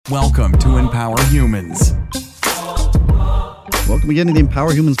Welcome to Empower Humans. Welcome again to the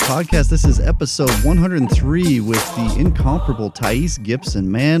Empower Humans podcast. This is episode 103 with the incomparable Thais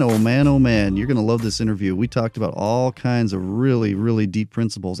Gibson. Man, oh man, oh man, you're going to love this interview. We talked about all kinds of really, really deep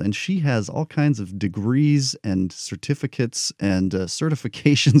principles, and she has all kinds of degrees and certificates and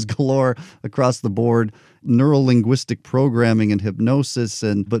certifications galore across the board, neuro-linguistic programming and hypnosis,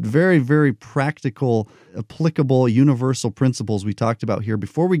 but very, very practical, applicable, universal principles we talked about here.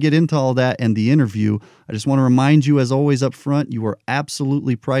 Before we get into all that and the interview, I just want to remind you, as always up front, you are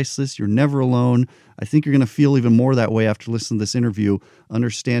absolutely priceless. You're never alone. I think you're going to feel even more that way after listening to this interview,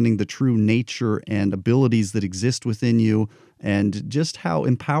 understanding the true nature and abilities that exist within you, and just how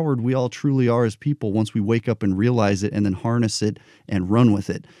empowered we all truly are as people once we wake up and realize it and then harness it and run with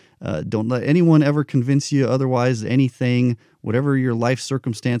it. Don't let anyone ever convince you otherwise. Anything, whatever your life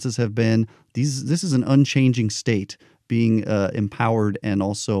circumstances have been, this is an unchanging state, being empowered and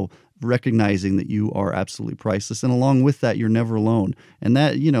also recognizing that you are absolutely priceless. And along with that, you're never alone. And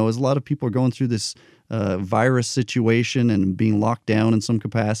that, as a lot of people are going through this virus situation and being locked down in some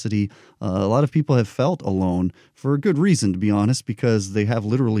capacity, a lot of people have felt alone for a good reason, to be honest, because they have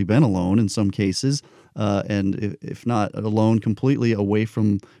literally been alone in some cases. And if not alone, completely away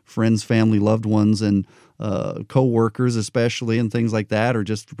from friends, family, loved ones, and co-workers especially, and things like that, or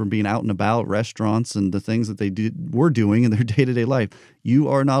just from being out and about, restaurants, and the things that they were doing in their day-to-day life. You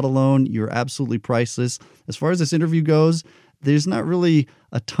are not alone. You're absolutely priceless. As far as this interview goes, there's not really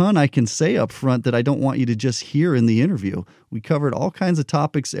a ton I can say up front that I don't want you to just hear in the interview. We covered all kinds of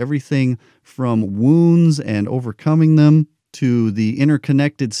topics, everything from wounds and overcoming them to the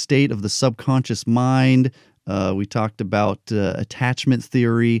interconnected state of the subconscious mind. We talked about attachment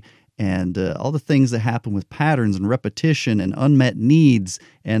theory and all the things that happen with patterns and repetition and unmet needs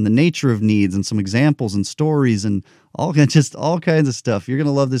and the nature of needs and some examples and stories and all kinds of stuff. You're going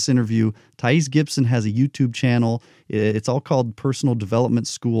to love this interview. Thais Gibson has a YouTube channel. It's all called Personal Development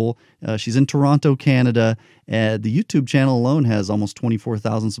School. She's in Toronto, Canada. The YouTube channel alone has almost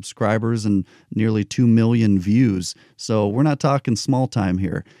 24,000 subscribers and nearly 2 million views. So we're not talking small time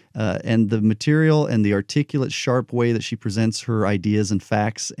here. And the material and the articulate, sharp way that she presents her ideas and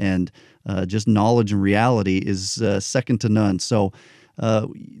facts and just knowledge and reality is second to none. So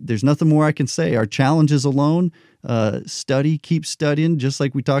there's nothing more I can say. Our challenge is alone. Study, keep studying, just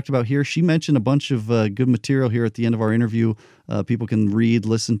like we talked about here. She mentioned a bunch of good material here at the end of our interview. People can read,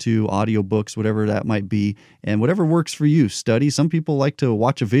 listen to audiobooks, whatever that might be, and whatever works for you. Study. Some people like to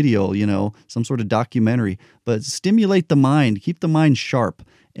watch a video, some sort of documentary, but stimulate the mind, keep the mind sharp.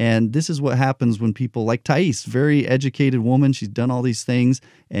 And this is what happens when people like Thais, very educated woman, she's done all these things,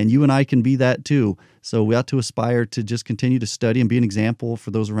 and you and I can be that too. So we ought to aspire to just continue to study and be an example for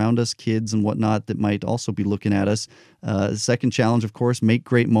those around us, kids and whatnot, that might also be looking at us. Second challenge, of course, make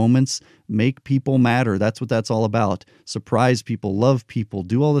great moments, make people matter. That's what that's all about. Surprise people, love people,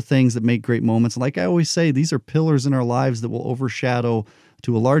 do all the things that make great moments. Like I always say, these are pillars in our lives that will overshadow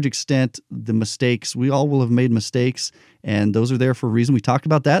to a large extent the mistakes. We all will have made mistakes, and those are there for a reason. We talked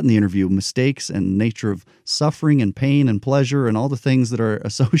about that in the interview, mistakes and nature of suffering and pain and pleasure and all the things that are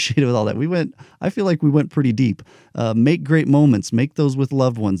associated with all that. I feel like we went pretty deep. Make great moments, make those with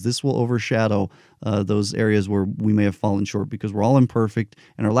loved ones. This will overshadow those areas where we may have fallen short because we're all imperfect.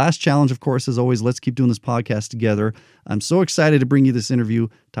 And our last challenge, of course, as always, let's keep doing this podcast together. I'm so excited to bring you this interview.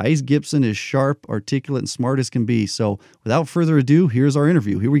 Thais Gibson is sharp, articulate, and smart as can be. So without further ado, here's our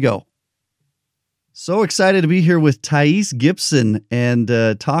interview. Here we go. So excited to be here with Thais Gibson and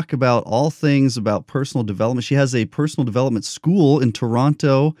talk about all things about personal development. She has a personal development school in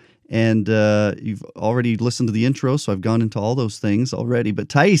Toronto, and you've already listened to the intro, so I've gone into all those things already. But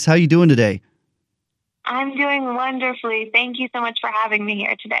Thais, how you doing today? I'm doing wonderfully. Thank you so much for having me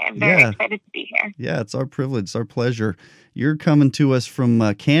here today. I'm very excited to be here. Yeah, it's our privilege. It's our pleasure. You're coming to us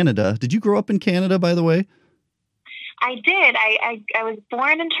from Canada. Did you grow up in Canada, by the way? I did. I was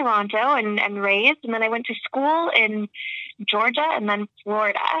born in Toronto and raised, and then I went to school in Georgia and then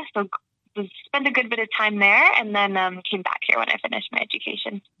Florida. So spent a good bit of time there, and then came back here when I finished my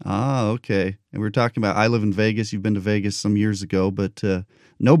education. Ah, okay. And we're talking about, I live in Vegas. You've been to Vegas some years ago, but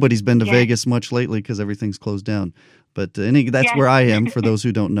nobody's been to Vegas much lately because everything's closed down. But that's where I am, for those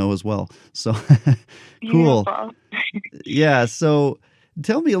who don't know as well. So cool. Yeah. So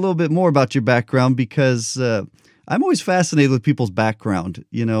tell me a little bit more about your background, because I'm always fascinated with people's background,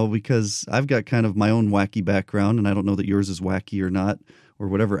 because I've got kind of my own wacky background, and I don't know that yours is wacky or not, or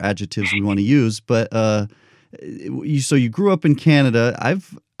whatever adjectives we want to use. But So you grew up in Canada.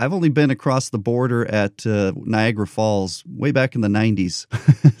 I've only been across the border at Niagara Falls way back in the 90s.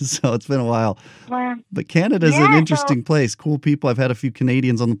 So it's been a while. Well, But Canada's an interesting place. Cool people. I've had a few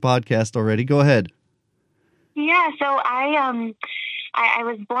Canadians on the podcast already. Go ahead. Yeah, so I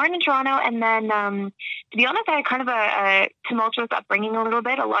was born in Toronto, and then to be honest, I had kind of a tumultuous upbringing a little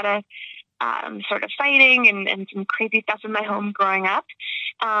bit, a lot of sort of fighting and some crazy stuff in my home growing up.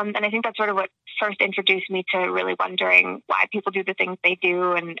 And I think that's sort of what first introduced me to really wondering why people do the things they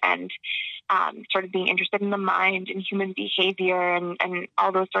do, and sort of being interested in the mind and human behavior and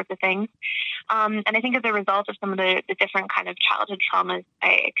all those sorts of things. And I think as a result of some of the different kind of childhood traumas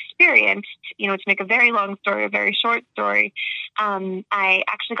I experienced, to make a very long story, a very short story, I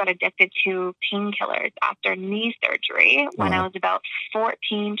actually got addicted to painkillers after knee surgery when I was about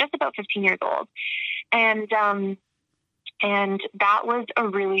 14, just about 15 years old. And that was a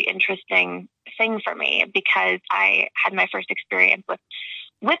really interesting thing for me because I had my first experience with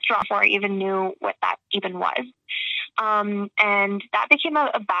withdrawal before I even knew what that even was. And that became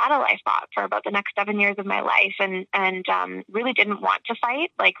a battle I fought for about the next 7 years of my life, and really didn't want to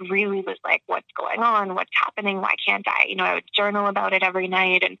fight, like really was like, what's going on? What's happening? Why can't I? I would journal about it every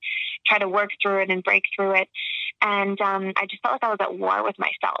night and try to work through it and break through it. And I just felt like I was at war with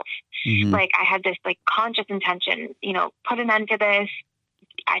myself. Mm-hmm. Like I had this like conscious intention, put an end to this.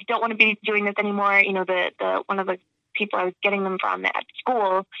 I don't want to be doing this anymore. The one of the people I was getting them from at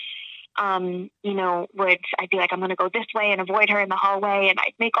school, I'd be like, I'm going to go this way and avoid her in the hallway. And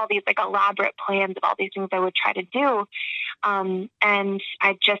I'd make all these like elaborate plans of all these things I would try to do. And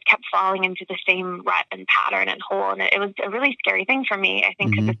I just kept falling into the same rut and pattern and hole. And it was a really scary thing for me, I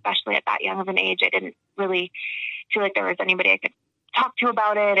think, because especially at that young of an age, I didn't really feel like there was anybody I could talk to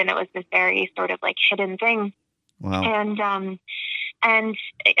about it. And it was this very sort of like hidden thing. Wow. And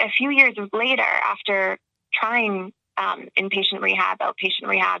a few years later, after trying inpatient rehab, outpatient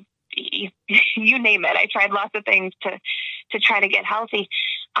rehab, you name it, I tried lots of things to try to get healthy.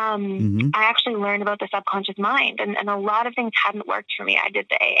 I actually learned about the subconscious mind, and a lot of things hadn't worked for me. I did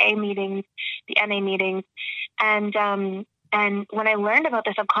the AA meetings, the NA meetings, and when I learned about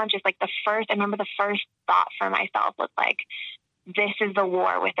the subconscious, I remember the first thought for myself was like, this is the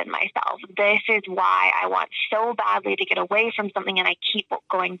war within myself. This is why I want so badly to get away from something, and I keep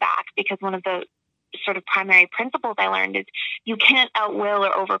going back, because one of the sort of primary principles I learned is you can't outwill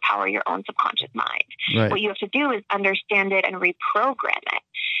or overpower your own subconscious mind. Right. What you have to do is understand it and reprogram it.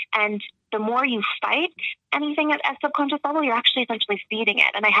 And the more you fight anything at a subconscious level, you're actually essentially feeding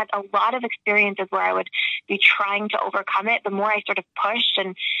it. And I had a lot of experiences where I would be trying to overcome it. The more I sort of pushed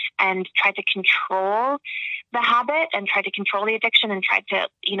and tried to control the habit and tried to control the addiction and tried to,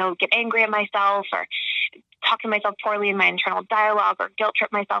 get angry at myself or talk to myself poorly in my internal dialogue or guilt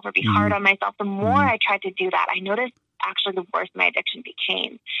trip myself or be hard on myself, the more I tried to do that, I noticed actually the worse my addiction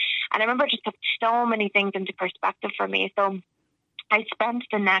became. And I remember it just put so many things into perspective for me. So I spent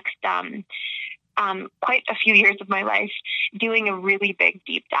the next quite a few years of my life doing a really big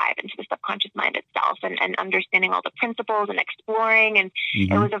deep dive into the subconscious mind itself and understanding all the principles and exploring. And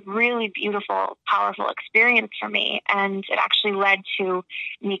it was a really beautiful, powerful experience for me. And it actually led to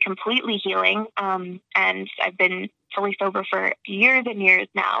me completely healing. And I've been fully sober for years and years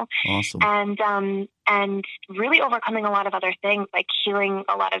now. Awesome. And really overcoming a lot of other things, like healing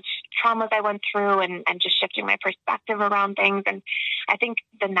a lot of traumas I went through and just shifting my perspective around things. And I think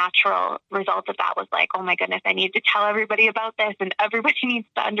the natural result of that was like, oh my goodness, I need to tell everybody about this, and everybody needs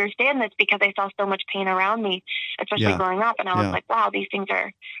to understand this, because I saw so much pain around me, especially growing up. And I was like, wow, these things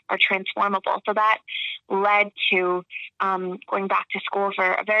are transformable. So that led to going back to school for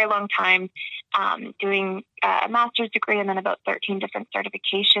a very long time, doing a master's degree and then about 13 different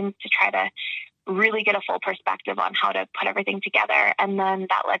certifications to try to really get a full perspective on how to put everything together. And then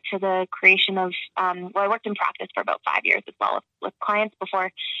that led to the creation of, I worked in practice for about 5 years as well with clients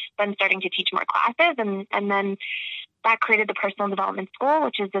before then starting to teach more classes. And then that created the Personal Development School,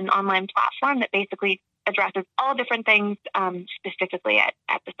 which is an online platform that basically addresses all different things, specifically at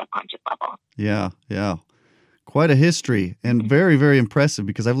the subconscious level. Yeah. Quite a history, and very, very impressive,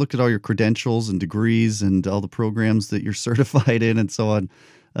 because I've looked at all your credentials and degrees and all the programs that you're certified in and so on.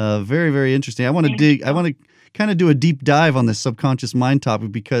 Very, very interesting. I want to kind of do a deep dive on this subconscious mind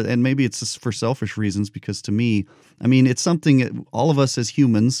topic, because, and maybe it's just for selfish reasons, because to me, I mean, it's something that all of us as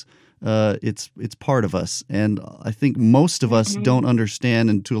humans, it's part of us. And I think most of us don't understand,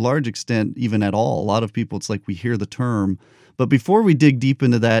 and to a large extent, even at all. A lot of people, it's like we hear the term. But before we dig deep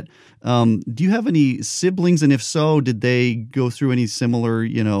into that, do you have any siblings? And if so, did they go through any similar,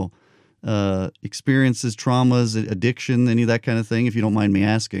 experiences, traumas, addiction, any of that kind of thing, if you don't mind me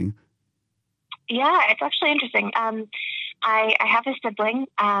asking? Yeah, it's actually interesting. I have a sibling,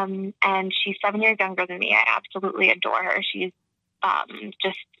 and she's 7 years younger than me. I absolutely adore her. She's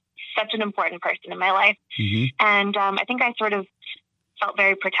just such an important person in my life. Hmm. And I think I sort of felt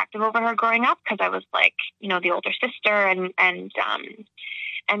very protective over her growing up because I was like, the older sister, and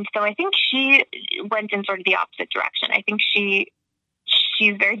so I think she went in sort of the opposite direction. I think she's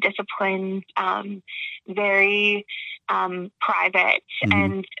very disciplined, very private,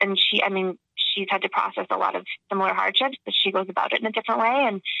 Hmm. and she's had to process a lot of similar hardships, but she goes about it in a different way.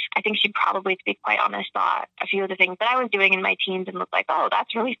 And I think she probably, to be quite honest, saw a few of the things that I was doing in my teens and was like, oh,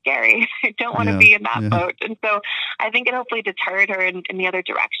 that's really scary. I don't want to Yeah. be in that Yeah. boat. And so I think it hopefully deterred her in the other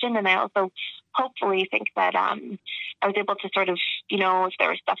direction. And I also hopefully think that I was able to sort of, if there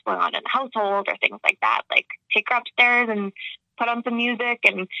was stuff going on in the household or things like that, like take her upstairs and put on some music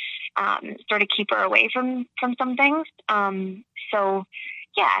and sort of keep her away from some things. So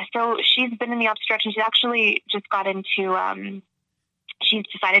yeah, so she's been in the opposite direction. She's actually just got into, she's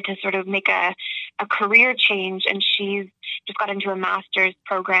decided to sort of make a career change, and she's just got into a master's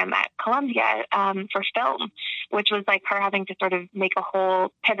program at Columbia for film, which was like her having to sort of make a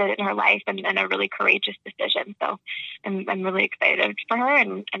whole pivot in her life and a really courageous decision. So I'm really excited for her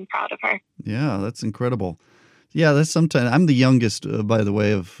and proud of her. Yeah, that's incredible. Yeah, that's sometimes I'm the youngest, by the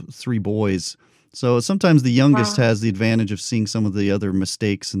way, of three boys. So sometimes the youngest Wow. has the advantage of seeing some of the other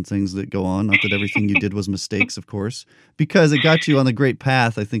mistakes and things that go on. Not that everything you did was mistakes, of course, because it got you on the great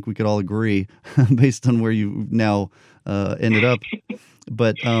path. I think we could all agree, based on where you now ended up.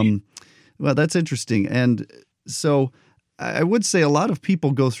 But well, that's interesting. And so I would say a lot of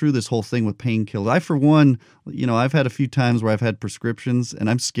people go through this whole thing with painkillers. I, for one, I've had a few times where I've had prescriptions, and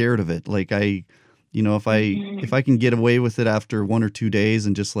I'm scared of it. Like if I can get away with it after 1 or 2 days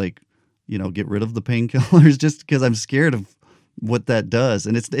and just like, get rid of the painkillers just because I'm scared of what that does.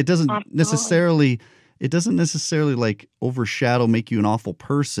 And it doesn't Absolutely. necessarily like overshadow, make you an awful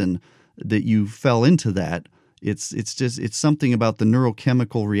person that you fell into that. It's something about the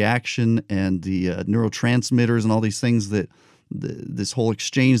neurochemical reaction and the neurotransmitters and all these things that this whole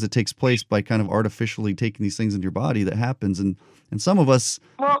exchange that takes place by kind of artificially taking these things into your body that happens. And some of us,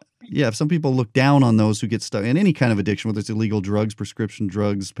 Well, yeah, some people look down on those who get stuck in any kind of addiction, whether it's illegal drugs, prescription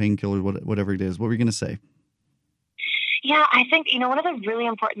drugs, painkillers, whatever it is. What were you going to say? yeah, I think, one of the really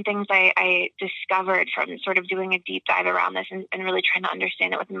important things I discovered from sort of doing a deep dive around this and really trying to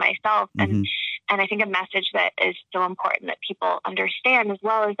understand it within myself. Hmm. And I think a message that is so important that people understand as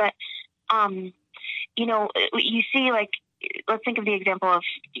well is that, you see, like, let's think of the example of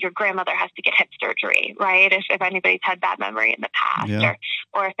your grandmother has to get hip surgery, right? If anybody's had bad memory in the past, Yeah.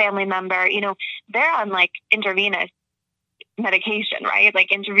 or a family member, they're on like intravenous medication, right?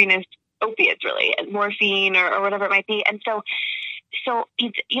 Like intravenous opiates, really, and morphine or whatever it might be. And so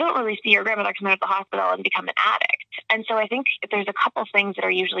you don't really see your grandmother come out of the hospital and become an addict. And so I think there's a couple things that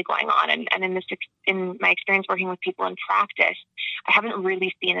are usually going on. And in my experience working with people in practice, I haven't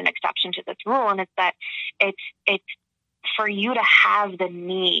really seen an exception to this rule. And it's that it's for you to have the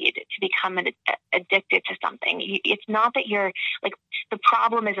need to become addicted to something. It's not that you're like, the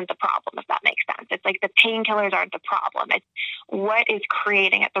problem isn't the problem, if that makes sense. It's like the painkillers aren't the problem. It's what is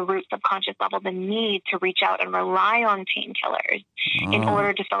creating at the root subconscious level the need to reach out and rely on painkillers in Ah,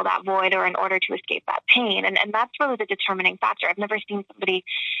 order to fill that void or in order to escape that pain. And that's really the determining factor. I've never seen somebody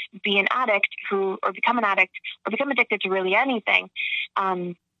be an addict or become an addict or become addicted to really anything.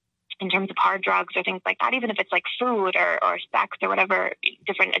 In terms of hard drugs or things like that, even if it's like food or sex or whatever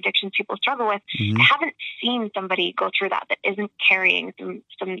different addictions people struggle with, I mhm. haven't seen somebody go through that isn't carrying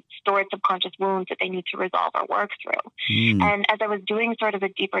some stored subconscious wounds that they need to resolve or work through. Mm. And as I was doing sort of a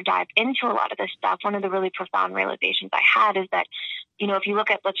deeper dive into a lot of this stuff, one of the really profound realizations I had is that, if you look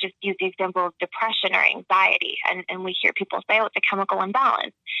at, let's just use the example of depression or anxiety, and we hear people say, oh, it's a chemical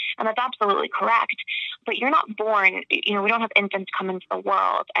imbalance. And that's absolutely correct. But you're not born, we don't have infants come into the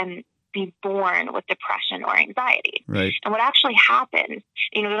world and be born with depression or anxiety. Right. And what actually happens,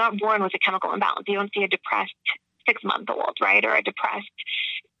 they're not born with a chemical imbalance. You don't see a depressed 6-month-old, right? Or a depressed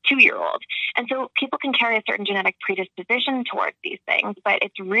 2-year-old. And so people can carry a certain genetic predisposition towards these things, but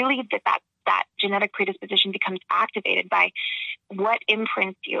it's really that genetic predisposition becomes activated by what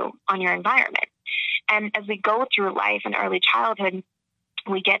imprints you on your environment. And as we go through life in early childhood,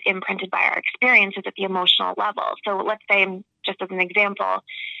 we get imprinted by our experiences at the emotional level. So let's say, just as an example,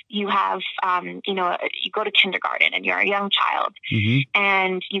 you have, you go to kindergarten and you're a young child Hmm.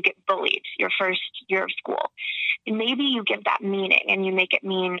 and you get bullied your first year of school. And maybe you give that meaning and you make it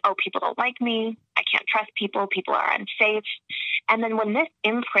mean, oh, people don't like me. I can't trust people, people are unsafe. And then when this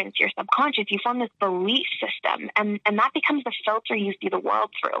imprints your subconscious, you form this belief system, and that becomes the filter you see the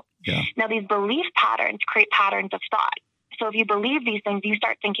world through. Yeah. Now, these belief patterns create patterns of thought. So if you believe these things, you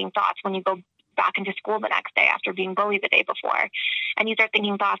start thinking thoughts when you go back into school the next day after being bullied the day before. And you start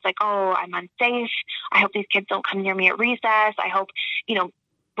thinking thoughts like, oh, I'm unsafe. I hope these kids don't come near me at recess. I hope,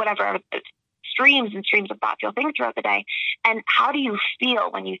 whatever streams and streams of thoughts you'll think throughout the day. And how do you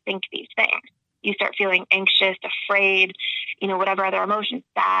feel when you think these things? You start feeling anxious, afraid, whatever other emotions,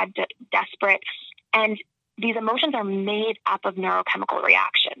 sad, desperate. And these emotions are made up of neurochemical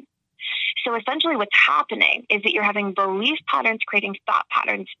reactions. So essentially what's happening is that you're having belief patterns creating thought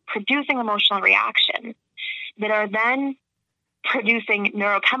patterns, producing emotional reactions that are then producing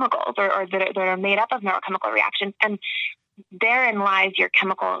neurochemicals or that are made up of neurochemical reactions. And therein lies your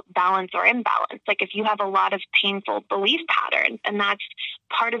chemical balance or imbalance. Like if you have a lot of painful belief patterns and that's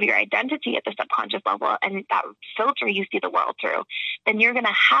part of your identity at the subconscious level and that filter you see the world through, then you're going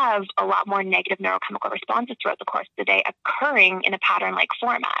to have a lot more negative neurochemical responses throughout the course of the day occurring in a pattern-like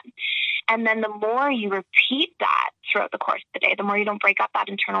format. And then the more you repeat that throughout the course of the day, the more you don't break up that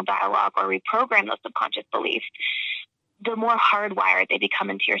internal dialogue or reprogram those subconscious beliefs, the more hardwired they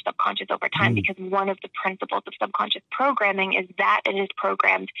become into your subconscious over time, because one of the principles of subconscious programming is that it is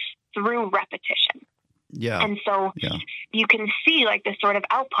programmed through repetition. Yeah. And so you can see like this sort of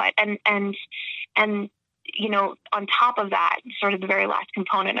output and on top of that, sort of the very last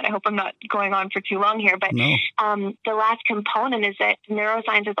component, and I hope I'm not going on for too long here, but the last component is that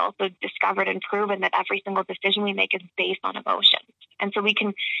neuroscience has also discovered and proven that every single decision we make is based on emotions. And so we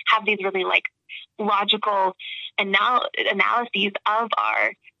can have these really like logical analyses of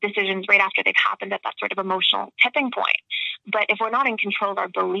our decisions right after they've happened at that sort of emotional tipping point. But if we're not in control of our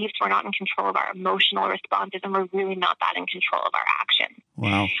beliefs, we're not in control of our emotional responses, and we're really not that in control of our actions.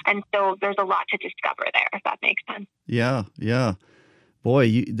 Wow. And so there's a lot to discover there, if that makes sense. Yeah, yeah. Boy,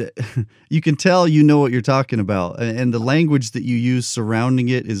 you can tell you know what you're talking about. And the language that you use surrounding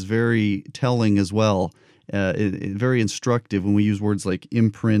it is very telling as well. Very instructive when we use words like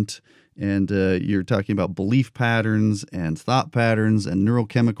imprint, and you're talking about belief patterns and thought patterns and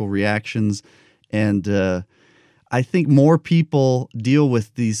neurochemical reactions. And I think more people deal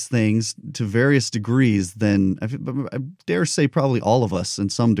with these things to various degrees than, I dare say probably all of us in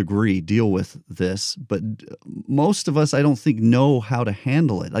some degree deal with this, but most of us I don't think know how to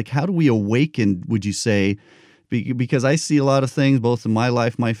handle it. Like, how do we awaken, would you say? Because I see a lot of things both in my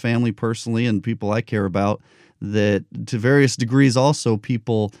life, my family personally, and people I care about, that to various degrees also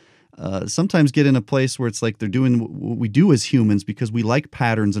people sometimes get in a place where it's like they're doing what we do as humans because we like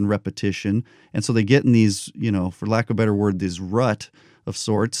patterns and repetition. And so they get in these, for lack of a better word, this rut of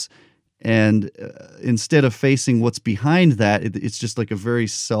sorts. And instead of facing what's behind that, it's just like a very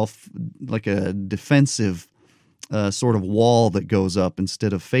like a defensive sort of wall that goes up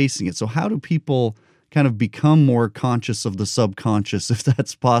instead of facing it. So how do people kind of become more conscious of the subconscious, if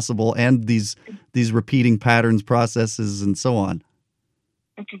that's possible, and these repeating patterns, processes, and so on?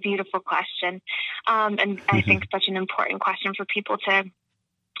 It's a beautiful question. And I think such an important question for people to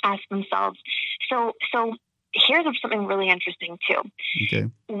ask themselves. So here's something really interesting too. Okay.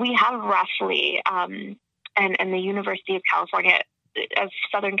 We have roughly, and the University of California, of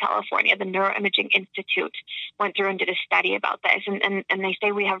Southern California, the Neuroimaging Institute went through and did a study about this. And they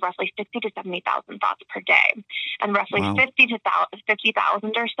say we have roughly 60 to 70,000 thoughts per day, and roughly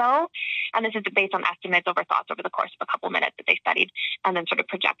 50,000 or so. And this is based on estimates over thoughts over the course of a couple minutes that they studied and then sort of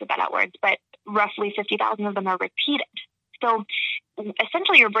projected that outwards. But roughly 50,000 of them are repeated. So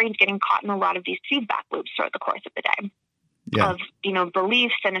essentially your brain's getting caught in a lot of these feedback loops throughout the course of the day of,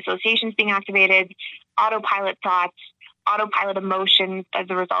 beliefs and associations being activated, autopilot thoughts, autopilot emotions as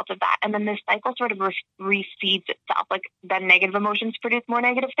a result of that. And then this cycle sort of refeeds itself. Like then negative emotions produce more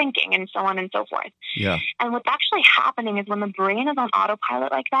negative thinking and so on and so forth. Yeah. And what's actually happening is when the brain is on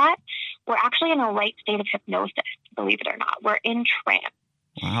autopilot like that, we're actually in a light state of hypnosis, believe it or not. We're in trance.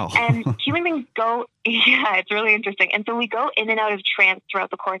 Wow. And human beings it's really interesting. And so we go in and out of trance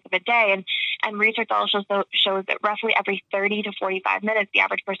throughout the course of a day. And research also shows that roughly every 30 to 45 minutes, the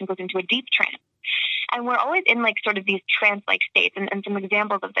average person goes into a deep trance. And we're always in like sort of these trance-like states. And some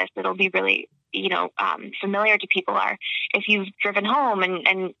examples of this that'll be really, familiar to people are if you've driven home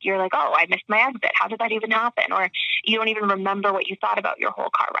and you're like, oh, I missed my exit. How did that even happen? Or you don't even remember what you thought about your whole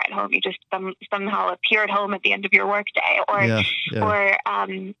car ride home. You just somehow appeared home at the end of your workday. Or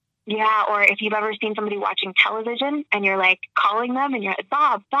Yeah, or if you've ever seen somebody watching television and you're like calling them and you're like,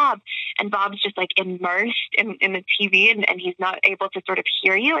 Bob, Bob, and Bob's just like immersed in the TV and he's not able to sort of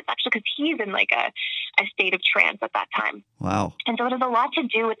hear you, it's actually because he's in like a state of trance at that time. Wow. And so it has a lot to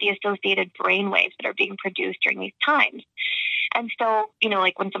do with the associated brain waves that are being produced during these times. And so,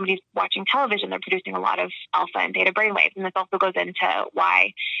 like when somebody's watching television, they're producing a lot of alpha and theta brain waves. And this also goes into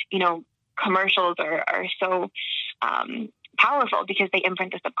why, commercials are so powerful, because they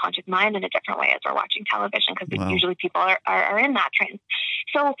imprint the subconscious mind in a different way as we're watching television, because Wow. usually people are in that trance.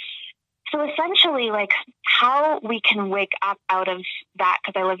 So essentially, like how we can wake up out of that,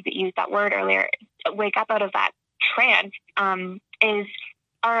 because I loved that you used that word earlier, wake up out of that trance, is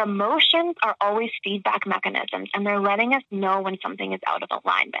our emotions are always feedback mechanisms, and they're letting us know when something is out of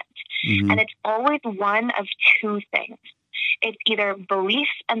alignment. Mhm. And it's always one of two things. It's either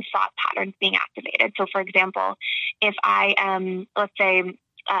beliefs and thought patterns being activated. So, for example, if I am, let's say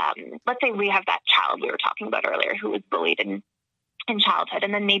we have that child we were talking about earlier who was bullied in childhood,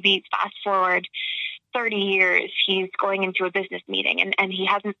 and then maybe fast forward 30 years, he's going into a business meeting and he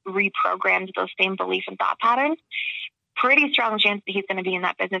hasn't reprogrammed those same beliefs and thought patterns. Pretty strong chance that he's going to be in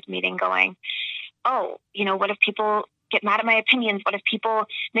that business meeting going, oh, what if people get mad at my opinions? What if people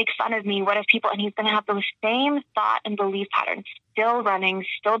make fun of me? What if people, and he's going to have those same thought and belief patterns still running,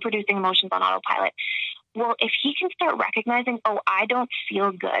 still producing emotions on autopilot. Well, if he can start recognizing, oh, I don't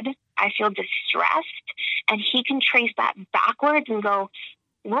feel good, I feel distressed, and he can trace that backwards and go,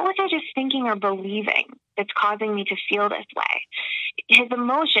 what was I just thinking or believing that's causing me to feel this way? His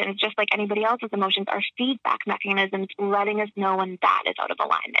emotions, just like anybody else's emotions, are feedback mechanisms letting us know when that is out of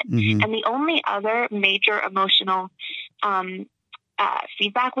alignment. Mhm. And the only other major emotional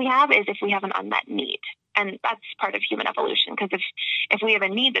feedback we have is if we have an unmet need. And that's part of human evolution, because if we have a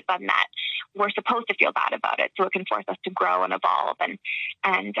need that's unmet, we're supposed to feel bad about it, so it can force us to grow and evolve and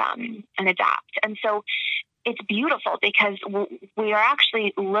adapt. And so it's beautiful, because we are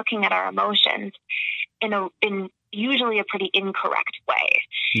actually looking at our emotions in usually a pretty incorrect way.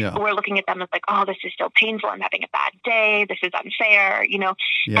 Yeah. We're looking at them as like, oh, this is so painful, I'm having a bad day, this is unfair, Yeah.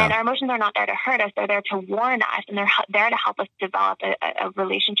 And our emotions are not there to hurt us, they're there to warn us, and they're there to help us develop a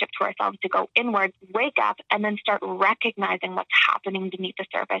relationship to ourselves, to go inward, wake up, and then start recognizing what's happening beneath the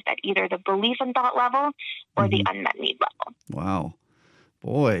surface at either the belief and thought level or the unmet need level. Wow.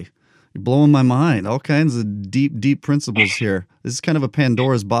 Boy, you're blowing my mind. All kinds of deep, deep principles here. This is kind of a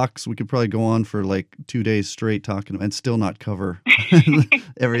Pandora's box. We could probably go on for like 2 days straight talking and still not cover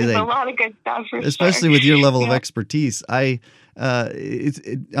everything. There's a lot of good stuff, for especially sure. with your level of Yeah. expertise. On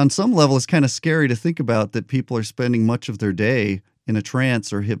some level, it's kind of scary to think about that people are spending much of their day in a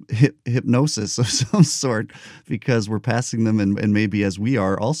trance or hypnosis of some sort, because we're passing them and maybe as we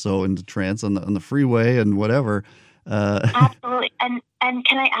are also into trance on the freeway and whatever. Absolutely. And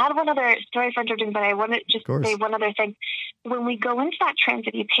can I add one other story for interrupting, but I want to just course. say one other thing. When we go into that trance,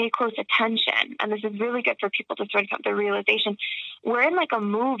 if you pay close attention, and this is really good for people to sort of have the realization, we're in like a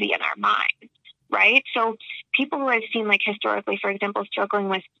movie in our minds, right? So people who I've seen, like historically, for example, struggling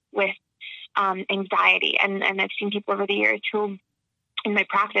with anxiety, and I've seen people over the years who, in my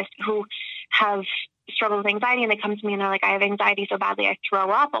practice, who have struggled with anxiety, and they come to me and they're like, I have anxiety so badly I throw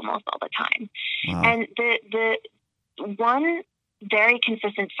up almost all the time. Wow. And the one very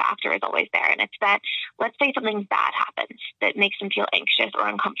consistent factor is always there, and it's that, let's say something bad happens that makes them feel anxious or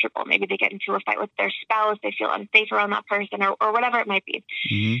uncomfortable. Maybe they get into a fight with their spouse, they feel unsafe around that person, or whatever it might be.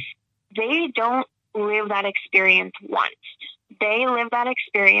 Mhm. They don't live that experience once. They live that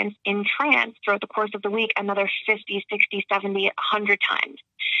experience in trance throughout the course of the week another 50, 60, 70, 100 times.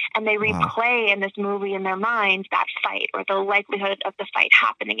 And they Wow. replay in this movie in their mind that fight, or the likelihood of the fight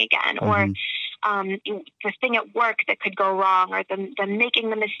happening again, or the thing at work that could go wrong, or them making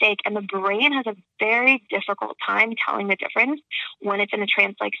the mistake. And the brain has a very difficult time telling the difference when it's in a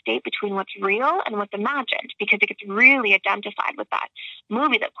trance-like state between what's real and what's imagined, because it gets really identified with that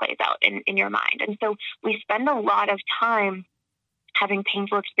movie that plays out in your mind. And so we spend a lot of time having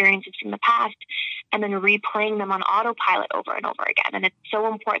painful experiences from the past and then replaying them on autopilot over and over again. And it's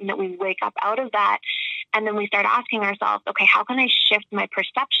so important that we wake up out of that, and then we start asking ourselves, okay, how can I shift my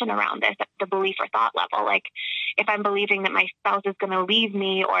perception around this at the belief or thought level? Like, if I'm believing that my spouse is going to leave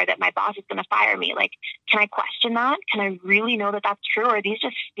me or that my boss is going to fire me, like, can I question that? Can I really know that that's true? Or are these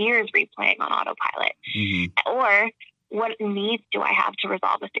just fears replaying on autopilot? Mhm. Or what needs do I have to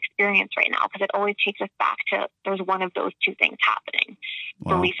resolve this experience right now? Because it always takes us back to, there's one of those two things happening.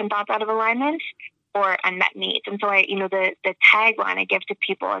 Wow. Belief and thoughts out of alignment, or unmet needs. And so the tagline I give to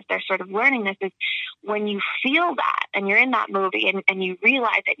people as they're sort of learning this is, when you feel that and you're in that movie and you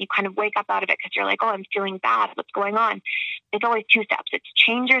realize it, you kind of wake up out of it because you're like, oh, I'm feeling bad. What's going on? It's always two steps. It's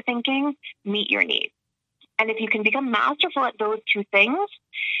change your thinking, meet your needs. And if you can become masterful at those two things,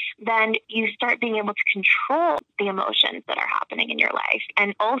 then you start being able to control the emotions that are happening in your life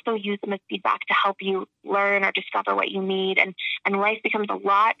and also use them as feedback to help you learn or discover what you need. And life becomes a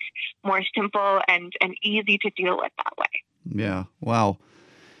lot more simple and easy to deal with that way. Yeah. Wow.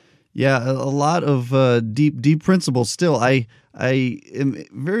 Yeah, a lot of deep principles. Still, I am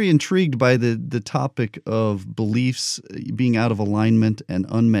very intrigued by the topic of beliefs being out of alignment and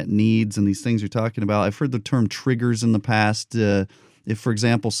unmet needs and these things you're talking about. I've heard the term triggers in the past. If, for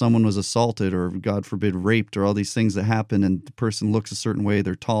example, someone was assaulted or, God forbid, raped, or all these things that happen, and the person looks a certain way,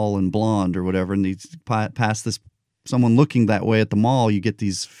 they're tall and blonde or whatever, and they pass this someone looking that way at the mall, you get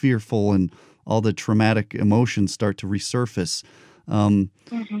these fearful and all the traumatic emotions start to resurface.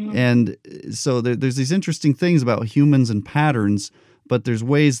 And so there's these interesting things about humans and patterns, but there's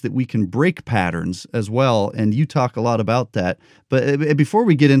ways that we can break patterns as well. And you talk a lot about that. But before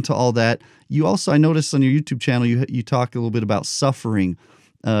we get into all that, you also, I noticed on your YouTube channel, you talk a little bit about suffering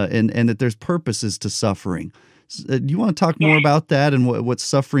and that there's purposes to suffering. Do you want to talk more about that and what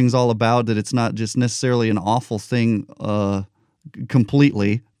suffering's all about, that it's not just necessarily an awful thing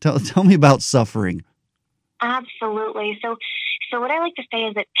completely? Tell me about suffering. Absolutely. So what I like to say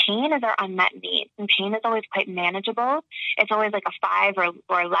is that pain is our unmet needs, and pain is always quite manageable. It's always like a 5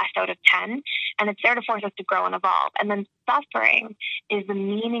 or less out of 10, and it's there to force us to grow and evolve. And then suffering is the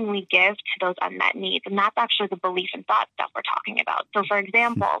meaning we give to those unmet needs, and that's actually the belief and thought stuff we're talking about. So, for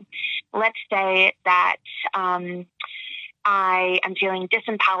example, let's say that I am feeling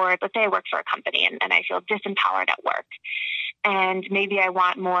disempowered. Let's say I work for a company and I feel disempowered at work. And maybe I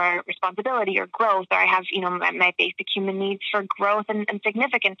want more responsibility or growth, or I have, my basic human needs for growth and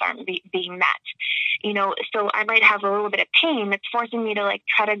significance aren't being met. So I might have a little bit of pain that's forcing me to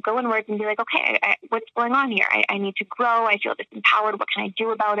try to go inwards and be like, okay, what's going on here? I need to grow. I feel disempowered. What can I do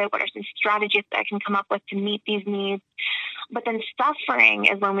about it? What are some strategies that I can come up with to meet these needs? But then suffering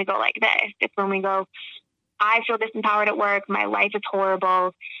is when we go like this. It's when we go, I feel disempowered at work. My life is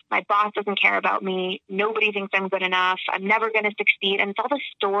horrible. My boss doesn't care about me. Nobody thinks I'm good enough. I'm never going to succeed. And it's all the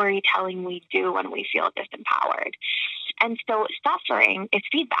storytelling we do when we feel disempowered. And so suffering is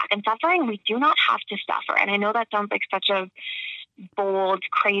feedback. And suffering, we do not have to suffer. And I know that sounds like such a bold,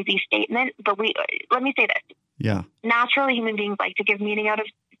 crazy statement, but let me say this. Yeah. Naturally, human beings like to make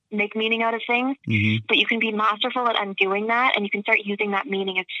meaning out of things, but you can be masterful at undoing that, and you can start using that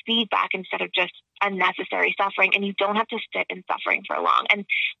meaning as feedback instead of just unnecessary suffering, and you don't have to sit in suffering for long. And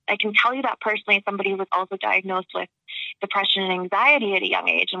I can tell you that personally, as somebody who was also diagnosed with depression and anxiety at a young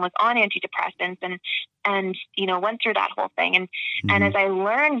age and was on antidepressants and went through that whole thing. And as I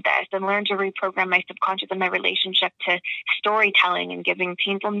learned this and learned to reprogram my subconscious and my relationship to storytelling and giving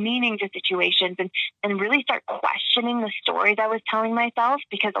painful meaning to situations and really start questioning the stories I was telling myself,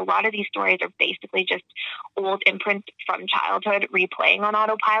 because a lot of these stories are basically just old imprints from childhood replaying on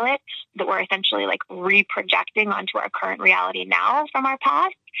autopilot that we're essentially reprojecting onto our current reality now from our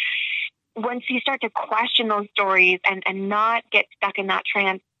past. Once you start to question those stories and not get stuck in that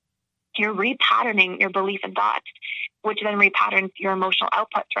trance, you're repatterning your belief and thoughts, which then repatterns your emotional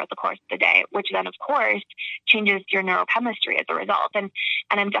output throughout the course of the day, which then, of course, changes your neurochemistry as a result. And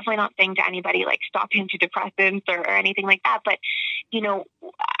I'm definitely not saying to anybody, stop antidepressants or anything like that. But,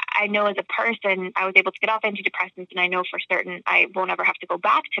 I know as a person, I was able to get off antidepressants, and I know for certain I won't ever have to go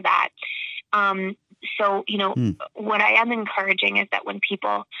back to that. What I am encouraging is that when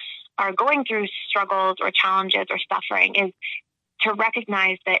people are going through struggles or challenges or suffering, is to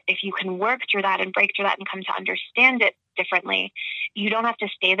recognize that if you can work through that and break through that and come to understand it differently, you don't have to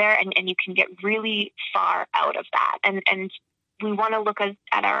stay there, and you can get really far out of that. And we want to look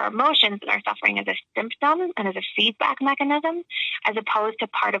at our emotions and our suffering as a symptom and as a feedback mechanism, as opposed to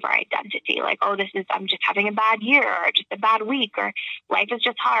part of our identity. I'm just having a bad year, or just a bad week, or life is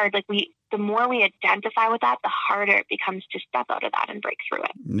just hard. The more we identify with that, the harder it becomes to step out of that and break through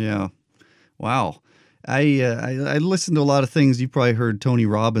it. Yeah. Wow. I listen to a lot of things. You've probably heard Tony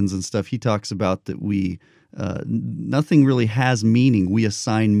Robbins and stuff. He talks about that nothing really has meaning. We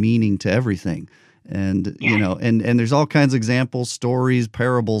assign meaning to everything. And, and there's all kinds of examples, stories,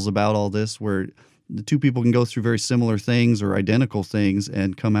 parables about all this, where the two people can go through very similar things or identical things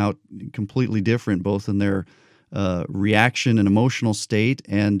and come out completely different, both in their reaction and emotional state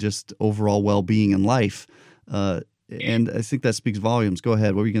and just overall well-being in life. And I think that speaks volumes. Go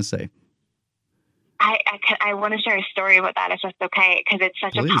ahead. What were you going to say? I I want to share a story about that, if that's okay, because it's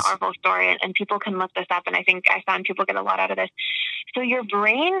such Please. a powerful story, and people can look this up. And I think I found people get a lot out of this. So your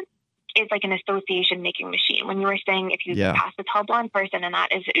brain is like an association making machine. When you were saying if you pass the tall blonde person, and that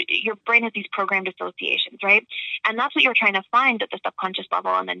is, your brain has these programmed associations, right? And that's what you're trying to find at the subconscious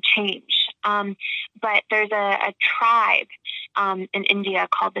level and then change. But there's a tribe in India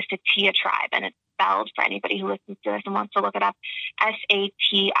called the Satya tribe, and it's spelled, for anybody who listens to this and wants to look it up,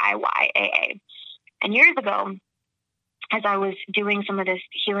 Satyaa. And years ago, as I was doing some of this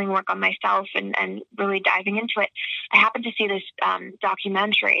healing work on myself and really diving into it, I happened to see this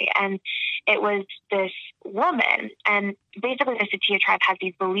documentary, and it was this woman. And basically the Satya tribe has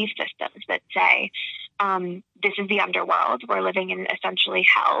these belief systems that say, this is the underworld. We're living in essentially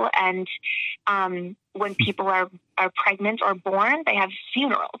hell. And when people are pregnant or born, they have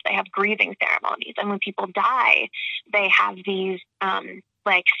funerals, they have grieving ceremonies. And when people die, they have these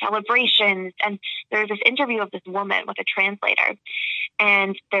like celebrations. And there's this interview of this woman with a translator,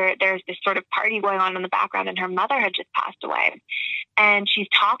 and there's this sort of party going on in the background, and her mother had just passed away, and she's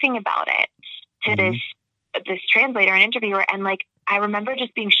talking about it to this translator and interviewer. And like, I remember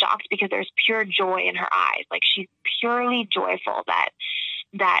just being shocked because there's pure joy in her eyes. Like, she's purely joyful that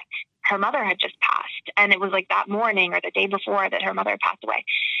her mother had just passed. And it was like that morning or the day before that her mother passed away.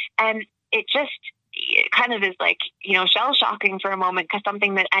 And it kind of is like, shell shocking for a moment, because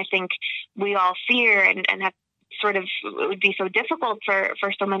something that I think we all fear and have sort of, it would be so difficult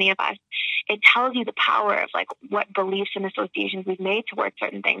for so many of us. It tells you the power of like what beliefs and associations we've made towards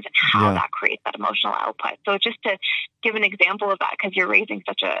certain things and how that creates that emotional output. So just to give an example of that, because you're raising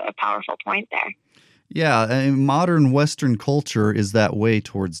such a powerful point there. Yeah, and modern Western culture is that way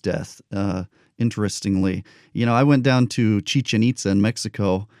towards death. Interestingly, I went down to Chichen Itza in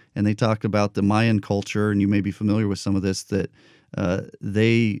Mexico, and they talked about the Mayan culture, and you may be familiar with some of this, that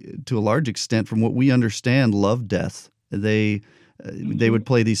they, to a large extent, from what we understand, love death. They would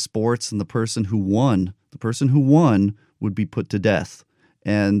play these sports, and the person who won would be put to death.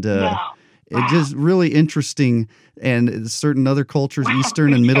 And it's just really interesting. And certain other cultures,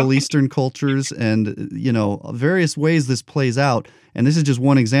 Eastern and Middle Eastern cultures, and various ways this plays out. And this is just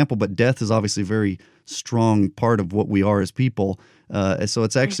one example, but death is obviously a very strong part of what we are as people. So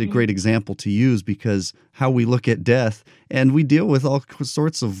it's actually a great example to use, because how we look at death, and we deal with all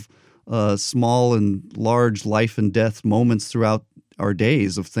sorts of small and large life and death moments throughout our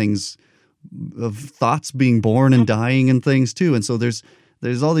days, of things, of thoughts being born and dying and things too. And so there's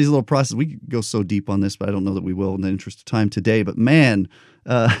all these little processes. We could go so deep on this, but I don't know that we will in the interest of time today. But man,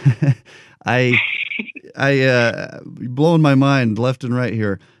 blowing my mind left and right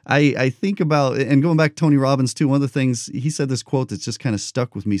here. I think about, and going back to Tony Robbins too, one of the things, he said this quote that's just kind of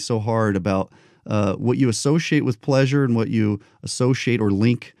stuck with me so hard about what you associate with pleasure and what you associate or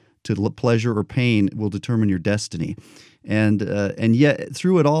link to pleasure or pain will determine your destiny. And yet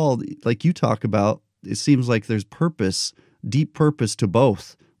through it all, like you talk about, it seems like there's purpose, deep purpose to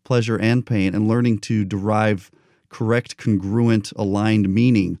both pleasure and pain, and learning to derive correct, congruent, aligned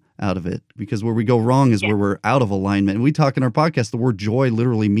meaning out of it. Because where we go wrong is where we're out of alignment. And we talk in our podcast, the word joy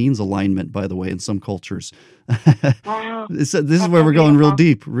literally means alignment, by the way, in some cultures. Wow. This is where we're going real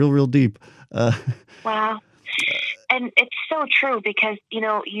deep, real deep. Wow. And it's so true, because,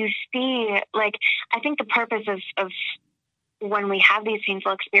 you see, like, I think the purpose of when we have these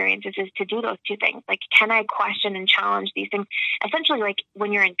painful experiences is to do those two things. Like, can I question and challenge these things? Essentially, like,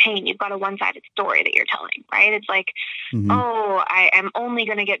 when you're in pain, you've got a one-sided story that you're telling, right? It's like, oh, I am only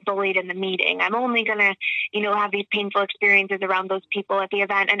going to get bullied in the meeting. I'm only going to, have these painful experiences around those people at the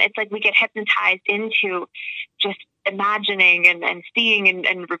event. And it's like we get hypnotized into just imagining and seeing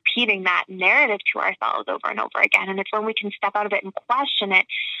and repeating that narrative to ourselves over and over again. And it's when we can step out of it and question it.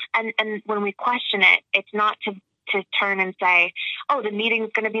 And when we question it, it's not to turn and say, oh, the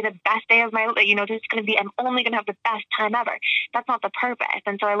meeting's going to be the best day of my life. This is going to be, I'm only going to have the best time ever. That's not the purpose.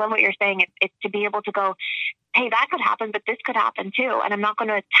 And so I love what you're saying. It's to be able to go, hey, that could happen, but this could happen too. And I'm not going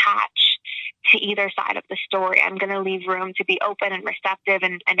to attach to either side of the story. I'm going to leave room to be open and receptive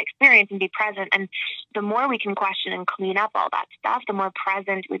and experience and be present. And the more we can question and clean up all that stuff, the more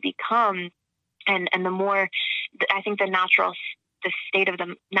present we become. And the more, I think the natural state of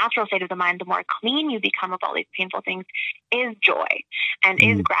the mind, the more clean you become of all these painful things, is joy and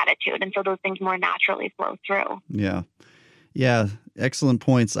is gratitude. And so those things more naturally flow through. Yeah. Excellent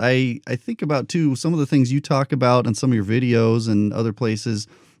points. I think about too, some of the things you talk about in some of your videos and other places.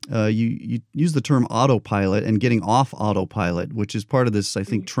 You use the term autopilot and getting off autopilot, which is part of this, I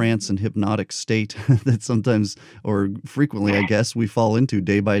think, trance and hypnotic state that sometimes, or frequently, I guess, we fall into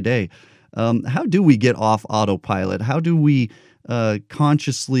day by day. How do we get off autopilot? How do we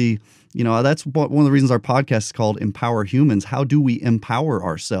consciously, that's one of the reasons our podcast is called Empower Humans. How do we empower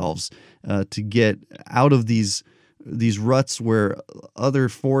ourselves to get out of these ruts where other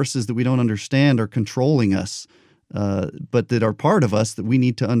forces that we don't understand are controlling us, but that are part of us that we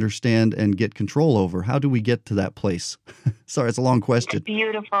need to understand and get control over? How do we get to that place? Sorry, it's a long question. It's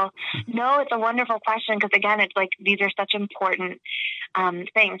beautiful. No, it's a wonderful question because, again, it's like these are such important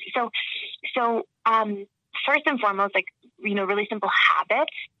things. So first and foremost, really simple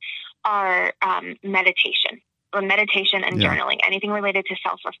habits are meditation. Meditation and journaling, anything related to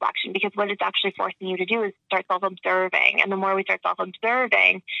self-reflection, because what it's actually forcing you to do is start self-observing. And the more we start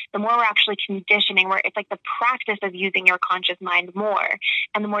self-observing, the more we're actually conditioning, where it's like the practice of using your conscious mind more.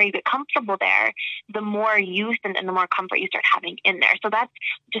 And the more you get comfortable there, the more use and the more comfort you start having in there. So that's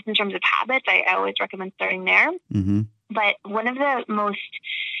just in terms of habits. I always recommend starting there. Mm-hmm. But one of the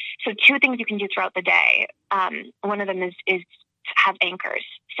two things you can do throughout the day. One of them is have anchors.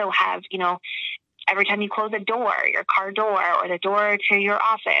 So have, every time you close a door, your car door or the door to your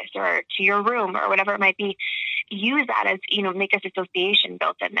office or to your room or whatever it might be, use that as, make this association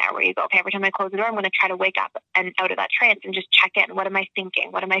built in there where you go, okay, every time I close the door, I'm going to try to wake up and out of that trance and just check in. What am I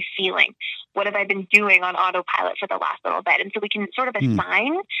thinking? What am I feeling? What have I been doing on autopilot for the last little bit? And so we can sort of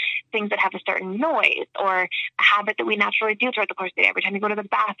assign things that have a certain noise or a habit that we naturally do throughout the course of the day. Every time you go to the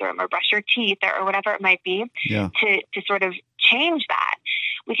bathroom or brush your teeth or whatever it might be, to sort of change that.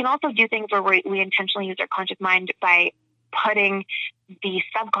 We can also do things where we intentionally use our conscious mind by putting the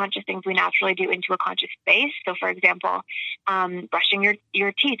subconscious things we naturally do into a conscious space. So, for example, brushing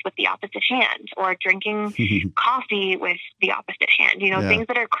your teeth with the opposite hand or drinking coffee with the opposite hand, things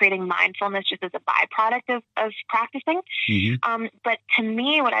that are creating mindfulness just as a byproduct of practicing. Mm-hmm. But to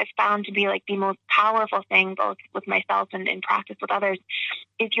me, what I've found to be like the most powerful thing, both with myself and in practice with others,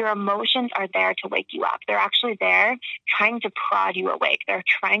 is your emotions are there to wake you up. They're actually there trying to prod you awake. They're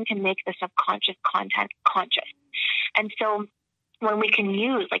trying to make the subconscious content conscious. And so when we can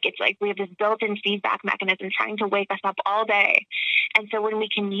use, it's like we have this built-in feedback mechanism trying to wake us up all day. And so when we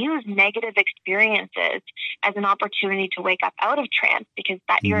can use negative experiences as an opportunity to wake up out of trance, because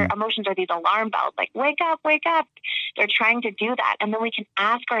your emotions are these alarm bells, like, wake up, they're trying to do that. And then we can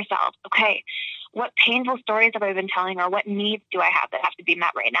ask ourselves, okay, what painful stories have I been telling, or what needs do I have that have to be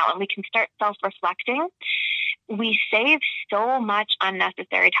met right now? And we can start self-reflecting. We save so much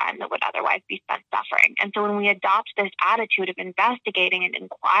unnecessary time that would otherwise be spent suffering. And so when we adopt this attitude of investigating and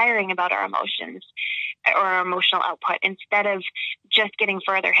inquiring about our emotions or our emotional output, instead of just getting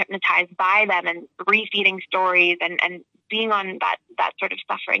further hypnotized by them and refeeding stories and being on that sort of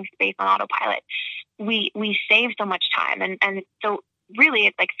suffering space on autopilot, we save so much time. And so really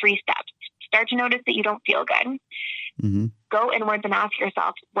it's like 3 steps. Start to notice that you don't feel good. Mm-hmm. Go inwards and ask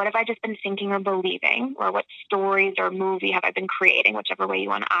yourself, what have I just been thinking or believing? Or what stories or movie have I been creating? Whichever way you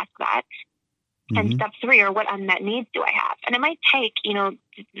want to ask that. Mm-hmm. And step 3, or what unmet needs do I have? And it might take,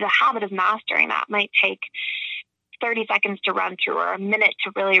 the habit of mastering that might take 30 seconds to run through or a minute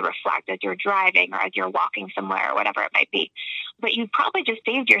to really reflect as you're driving or as you're walking somewhere or whatever it might be. But you probably just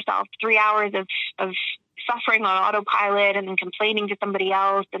saved yourself 3 hours of suffering on autopilot and then complaining to somebody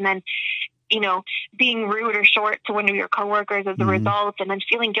else and then being rude or short to one of your coworkers as a result, and then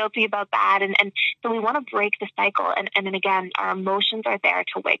feeling guilty about that. And so we want to break the cycle. And then again, our emotions are there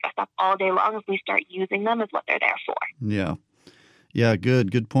to wake us up all day long if we start using them as what they're there for. Yeah. Yeah,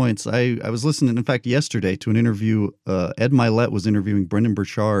 good points. I was listening, in fact, yesterday to an interview. Ed Milet was interviewing Brendon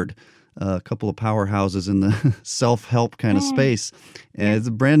Burchard, a couple of powerhouses in the self-help kind of space. And it's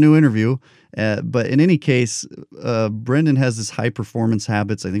a brand new interview. But in any case, Brendon has this high performance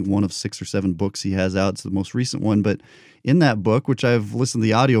habits. I think one of 6 or 7 books he has out. It's the most recent one. But in that book, which I've listened to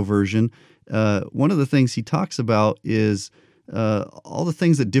the audio version, one of the things he talks about is all the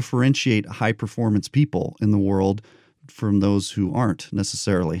things that differentiate high performance people in the world from those who aren't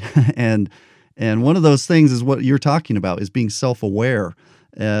necessarily. and one of those things is what you're talking about, is being self-aware,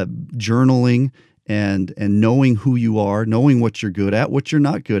 journaling, and knowing who you are, knowing what you're good at, what you're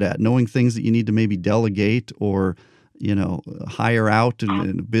not good at, knowing things that you need to maybe delegate or, hire out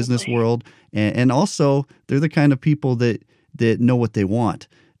in the business world. And also, they're the kind of people that know what they want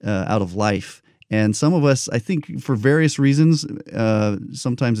out of life. And some of us, I think, for various reasons,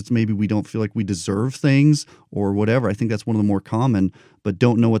 sometimes it's maybe we don't feel like we deserve things or whatever. I think that's one of the more common, but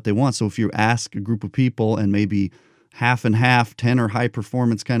don't know what they want. So if you ask a group of people and maybe half and half, 10 are high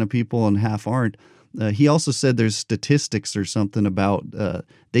performance kind of people and half aren't. He also said there's statistics or something about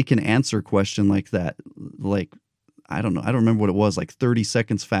they can answer a question like that, like, I don't know, I don't remember what it was, like 30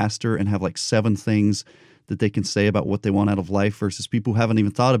 seconds faster and have like 7 things that they can say about what they want out of life versus people who haven't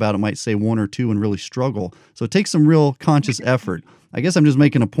even thought about it might say one or two and really struggle. So it takes some real conscious effort. I guess I'm just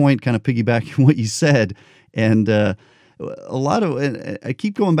making a point, kind of piggybacking what you said. And a lot of, and I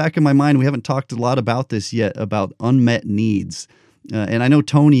keep going back in my mind, we haven't talked a lot about this yet, about unmet needs. And I know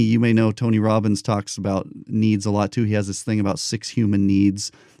Tony, you may know Tony Robbins talks about needs a lot too. He has this thing about 6 human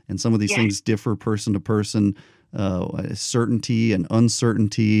needs, and some of these things differ person to person, certainty and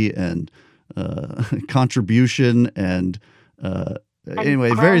uncertainty and contribution and anyway,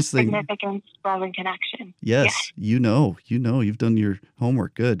 growth, various things. Significance, love, and connection. Yes, you've done your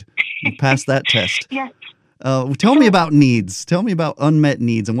homework. Good. You passed that test. Yes. Tell me about needs. Tell me about unmet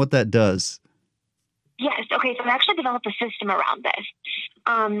needs and what that does. Yes. Okay. So I actually developed a system around this.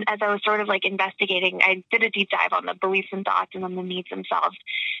 As I was sort of like investigating, I did a deep dive on the beliefs and thoughts and on the needs themselves.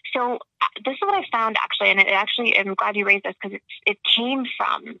 So this is what I found actually, and I'm glad you raised this because it came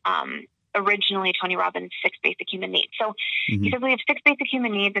from originally Tony Robbins' 6 basic human needs. So he says we have 6 basic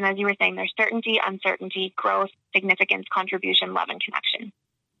human needs, and as you were saying, there's certainty, uncertainty, growth, significance, contribution, love, and connection.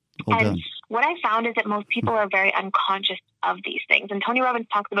 And what I found is that most people are very unconscious of these things. And Tony Robbins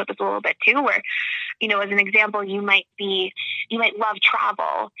talks about this a little bit too, where, as an example, you might love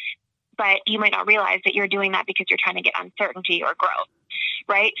travel, but you might not realize that you're doing that because you're trying to get uncertainty or growth.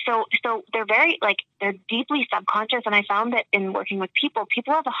 Right. So they're they're deeply subconscious. And I found that in working with people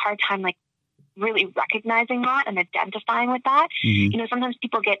have a hard time, really recognizing that and identifying with that. Sometimes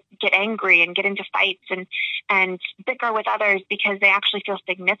people get angry and get into fights and bicker with others because they actually feel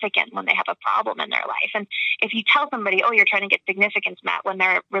significant when they have a problem in their life. And if you tell somebody, oh, you're trying to get significance met when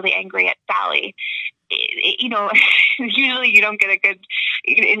they're really angry at Sally, usually you don't get a good,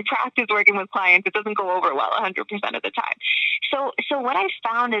 in practice working with clients, it doesn't go over well 100% of the time. So what I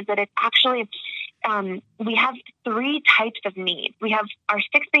found is that it's actually, we have 3 types of needs. We have our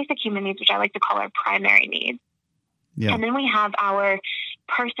 6 basic human needs, which I like to call our primary needs. Yeah. And then we have our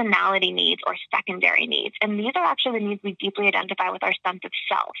personality needs or secondary needs. And these are actually the needs we deeply identify with our sense of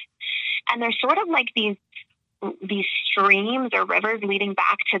self. And they're sort of like these streams or rivers leading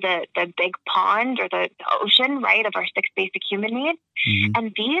back to the big pond or the ocean, right, of our 6 basic human needs.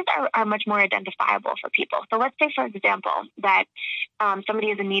 And these are much more identifiable for people. So let's say, for example, that somebody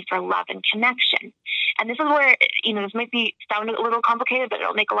has a need for love and connection. And this is where, this might sound a little complicated, but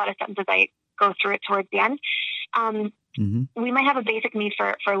it'll make a lot of sense as I go through it towards the end. We might have a basic need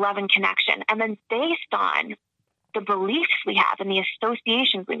for love and connection. And then based on the beliefs we have and the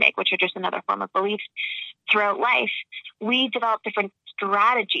associations we make, which are just another form of beliefs throughout life, we develop different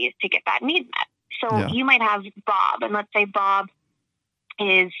strategies to get that need met. So you might have Bob, and let's say Bob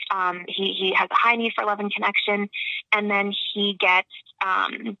is, he has a high need for love and connection, and then he gets,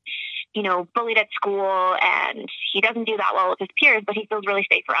 bullied at school, and he doesn't do that well with his peers, but he feels really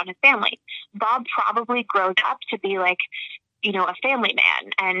safe around his family. Bob probably grows up to be like, a family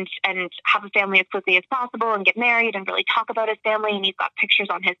man and have a family as quickly as possible and get married and really talk about his family. And he's got pictures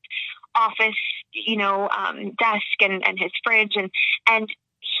on his office, desk and his fridge. And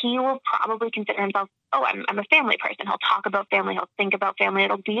he will probably consider himself, oh, I'm a family person. He'll talk about family. He'll think about family.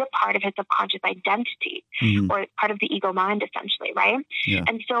 It'll be a part of his subconscious identity or part of the ego mind, essentially. Right. Yeah.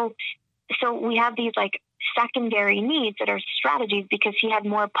 And so we have these secondary needs that are strategies because he had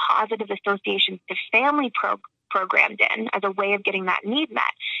more positive associations to family programmed in as a way of getting that need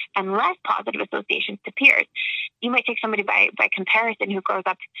met and less positive associations to peers. You might take somebody by comparison who grows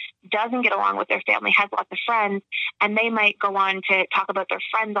up, doesn't get along with their family, has lots of friends, and they might go on to talk about their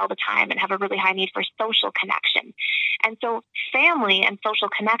friends all the time and have a really high need for social connection. And so family and social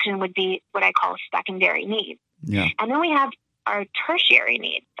connection would be what I call secondary needs. Yeah. And then we have our tertiary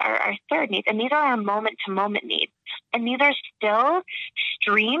needs, our third needs, and these are our moment-to-moment needs. And these are still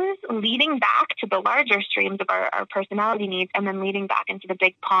streams leading back to the larger streams of our personality needs and then leading back into the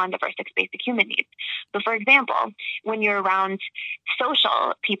big pond of our 6 basic human needs. So, for example, when you're around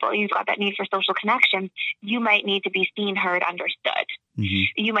social people, you've got that need for social connection, you might need to be seen, heard, understood.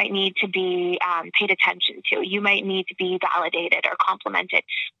 You might need to be paid attention to. You might need to be validated or complimented.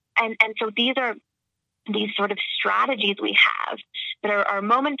 And so these are these sort of strategies we have that are our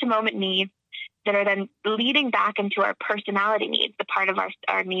moment-to-moment needs that are then leading back into our personality needs, the part of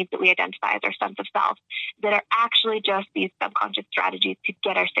our needs that we identify as our sense of self, that are actually just these subconscious strategies to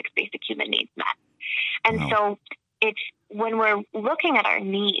get our 6 basic human needs met. And so it's when we're looking at our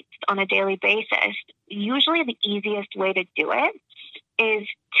needs on a daily basis, usually the easiest way to do it is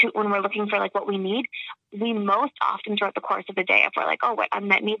when we're looking for what we need, we most often throughout the course of the day, if we're like, oh, what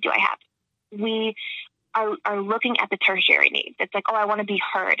unmet need do I have? We are looking at the tertiary needs. It's like, oh, I want to be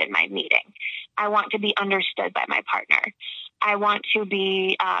heard in my meeting. I want to be understood by my partner. I want to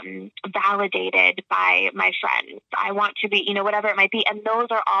be validated by my friends. I want to be, whatever it might be. And those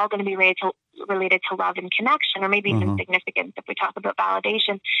are all going to be related to love and connection, or maybe even significance if we talk about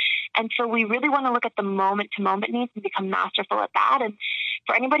validation. And so we really want to look at the moment-to-moment needs and become masterful at that. And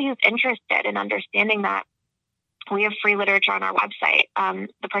for anybody who's interested in understanding that, we have free literature on our website,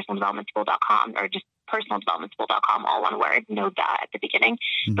 thepersonaldevelopmentschool.com, or just personaldevelopmentschool.com, all one word, note that at the beginning.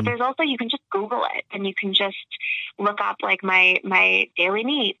 But there's also, you can just Google it, and you can just look up like my daily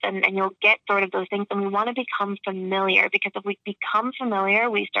needs, and you'll get sort of those things. And we want to become familiar, because if we become familiar,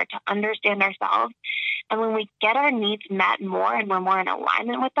 we start to understand ourselves. And when we get our needs met more and we're more in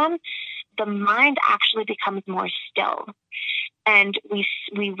alignment with them, the mind actually becomes more still. And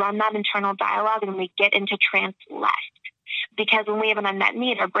we run that internal dialogue, and we get into trance less. Because when we have an unmet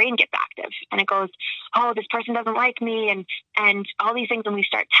need, our brain gets active and it goes, oh, this person doesn't like me, and all these things. And we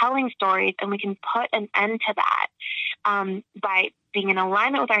start telling stories, and we can put an end to that by being in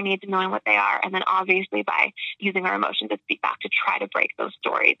alignment with our needs and knowing what they are. And then obviously by using our emotions as feedback to try to break those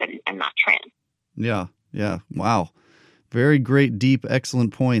stories and not trance. Yeah. Yeah. Wow. Very great, deep,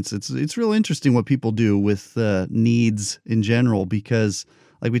 excellent points. It's real interesting what people do with needs in general, because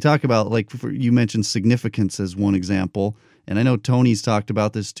like we talk about, like you mentioned significance as one example. And I know Tony's talked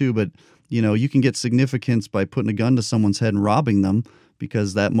about this too, but you can get significance by putting a gun to someone's head and robbing them,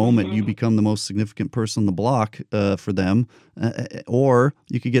 because that moment you become the most significant person on the block for them. Or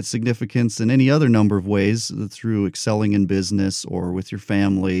you could get significance in any other number of ways, through excelling in business or with your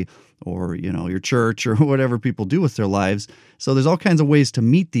family or, your church or whatever people do with their lives. So there's all kinds of ways to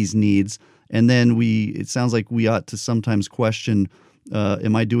meet these needs. And then it sounds like we ought to sometimes question,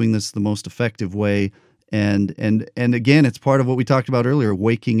 am I doing this the most effective way? And again, it's part of what we talked about earlier,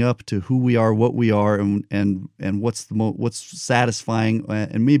 waking up to who we are, what we are, and what's satisfying,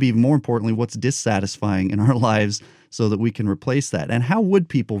 and maybe even more importantly, what's dissatisfying in our lives, so that we can replace that. And how would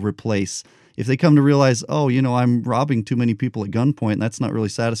people replace, if they come to realize, oh, I'm robbing too many people at gunpoint, and that's not really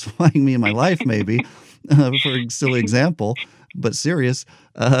satisfying me in my life, maybe, for a silly example, but serious,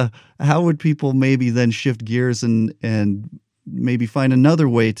 how would people maybe then shift gears and maybe find another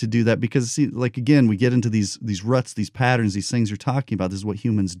way to do that? Because again, we get into these ruts, these patterns, these things you're talking about. This is what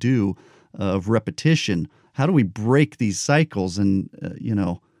humans do, of repetition. How do we break these cycles and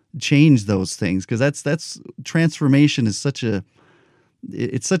change those things? Because that's transformation is such a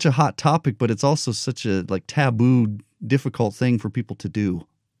hot topic, but it's also such a taboo, difficult thing for people to do.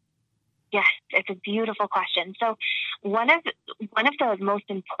 Yes, it's a beautiful question. So one of the most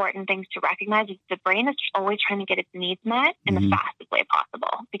important things to recognize is the brain is always trying to get its needs met in the fastest way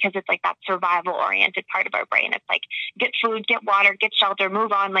possible, because it's like that survival oriented part of our brain. It's like, get food, get water, get shelter,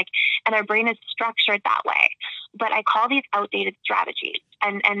 move on. And our brain is structured that way. But I call these outdated strategies.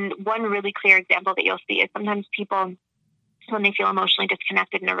 And one really clear example that you'll see is sometimes people, when they feel emotionally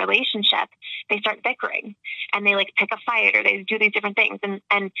disconnected in a relationship, they start bickering, and they pick a fight, or they do these different things.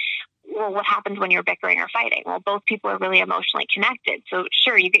 And well, what happens when you're bickering or fighting? Well, both people are really emotionally connected. So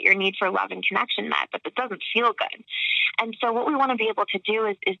sure, you get your need for love and connection met, but it doesn't feel good. And so what we want to be able to do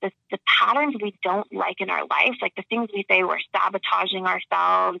is the patterns we don't like in our life, like the things we say we're sabotaging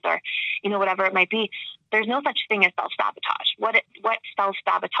ourselves, or, whatever it might be. There's no such thing as self-sabotage. What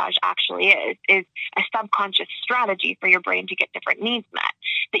self-sabotage actually is a subconscious strategy for your brain to get different needs met,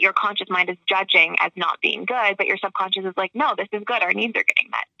 that your conscious mind is judging as not being good, but your subconscious is like, no, this is good. Our needs are getting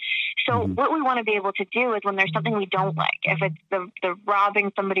met. So what we want to be able to do is, when there's something we don't like, if it's the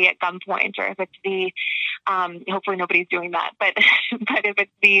robbing somebody at gunpoint, or if it's the, hopefully nobody's doing that, but if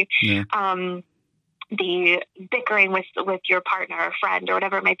it's the bickering with your partner or friend or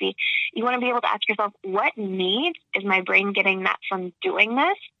whatever it might be, you want to be able to ask yourself, what need is my brain getting met from doing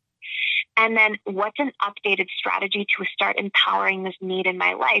this? And then what's an updated strategy to start empowering this need in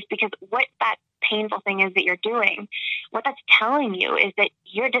my life? Because what that painful thing is that you're doing, what that's telling you is that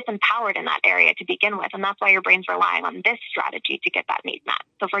you're disempowered in that area to begin with. And that's why your brain's relying on this strategy to get that need met.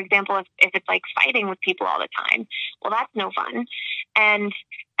 So for example, if it's like fighting with people all the time, well, that's no fun. And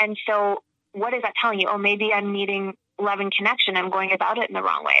so what is that telling you? Oh, maybe I'm needing love and connection. I'm going about it in the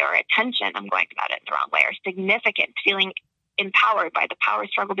wrong way. Or attention, I'm going about it in the wrong way. Or significance, feeling empowered by the power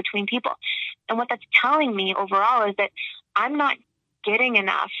struggle between people. And what that's telling me overall is that I'm not getting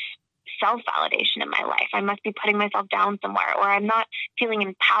enough self-validation in my life. I must be putting myself down somewhere, or I'm not feeling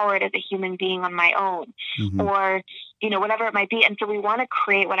empowered as a human being on my own, or, whatever it might be. And so we want to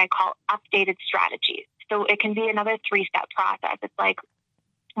create what I call updated strategies. So it can be another 3-step process. It's like,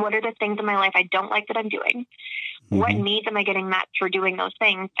 what are the things in my life I don't like that I'm doing? What needs am I getting met through doing those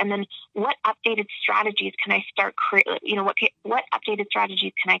things? And then what updated strategies can I start creating? What updated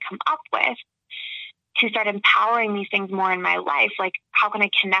strategies can I come up with to start empowering these things more in my life. Like, how can I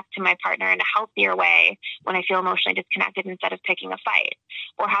connect to my partner in a healthier way when I feel emotionally disconnected instead of picking a fight?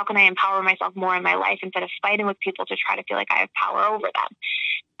 Or how can I empower myself more in my life instead of fighting with people to try to feel like I have power over them?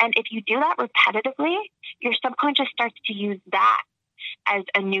 And if you do that repetitively, your subconscious starts to use that as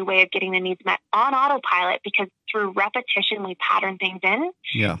a new way of getting the needs met on autopilot, because through repetition, we pattern things in.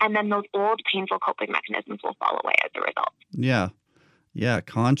 Yeah. And then those old painful coping mechanisms will fall away as a result. Yeah. Yeah.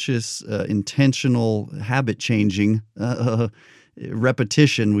 Conscious, intentional habit changing,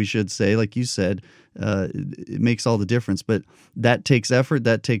 repetition, we should say, like you said, it makes all the difference. But that takes effort,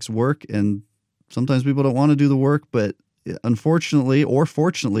 that takes work. And sometimes people don't want to do the work, but unfortunately, or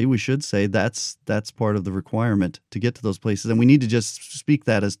fortunately, we should say, that's part of the requirement to get to those places. And we need to just speak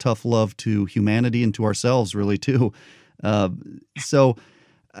that as tough love to humanity and to ourselves, really, too. So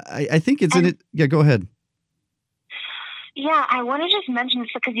I think it's in it. Yeah, go ahead. Yeah, I want to just mention this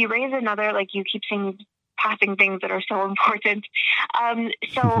because you raise another, like, you keep saying passing things that are so important.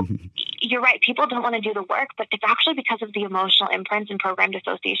 So you're right. People don't want to do the work, but it's actually because of the emotional imprints and programmed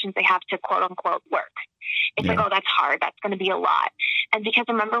associations they have to quote unquote work. It's like, oh, that's hard. That's going to be a lot. And because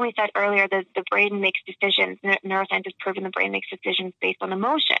remember we said earlier that the brain makes decisions, neuroscience has proven the brain makes decisions based on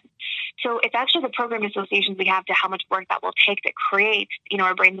emotion. So it's actually the programmed associations we have to how much work that will take to create,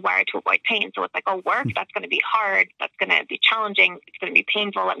 our brain's wired to avoid pain. So it's like, oh, work, that's going to be hard. That's going to be challenging. It's going to be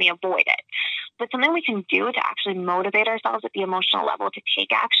painful. Let me avoid it. But something we can do to actually motivate ourselves at the emotional level to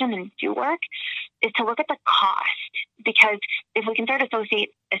take action and do work is to look at the cost. Because if we can start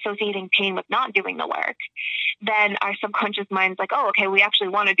associating pain with not doing the work, then our subconscious mind's like, oh, okay, we actually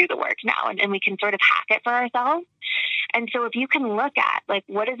want to do the work now. And we can sort of hack it for ourselves. And so if you can look at, like,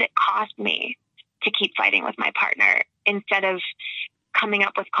 what does it cost me to keep fighting with my partner, instead of coming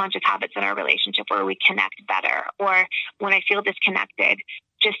up with conscious habits in our relationship where we connect better, or when I feel disconnected,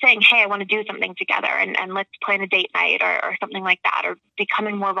 just saying, hey, I want to do something together and let's plan a date night or something like that, or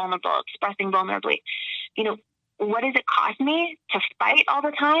becoming more vulnerable, expressing vulnerably. What does it cost me to fight all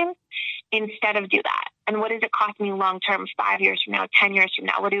the time instead of do that? And what does it cost me long-term, 5 years from now, 10 years from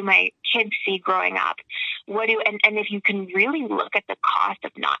now? What do my kids see growing up? And if you can really look at the cost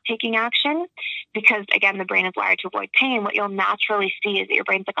of not taking action, because again, the brain is wired to avoid pain, what you'll naturally see is that your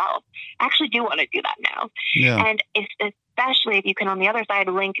brain's like, oh, I actually do want to do that now. Yeah. And especially if you can, on the other side,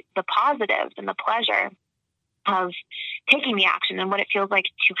 link the positives and the pleasure of taking the action and what it feels like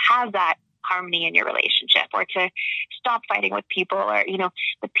to have that harmony in your relationship, or to stop fighting with people, or,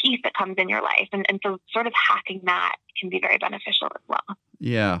 the peace that comes in your life. And so sort of hacking that can be very beneficial as well.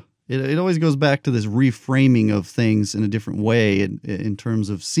 Yeah. It always goes back to this reframing of things in a different way, in terms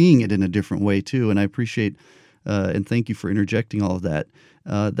of seeing it in a different way too. And I appreciate and thank you for interjecting all of that.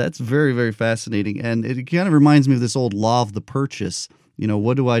 That's very, very fascinating. And it kind of reminds me of this old law of the purchase.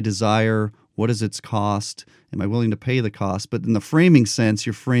 What do I desire? What is its cost? Am I willing to pay the cost? But in the framing sense,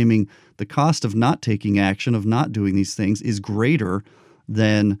 you're framing the cost of not taking action, of not doing these things, is greater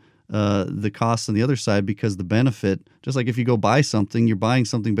than the cost on the other side, because the benefit, just like if you go buy something, you're buying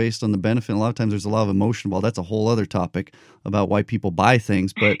something based on the benefit. And a lot of times there's a lot of emotion involved. That's a whole other topic about why people buy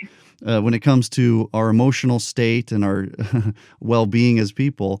things. But when it comes to our emotional state and our well-being as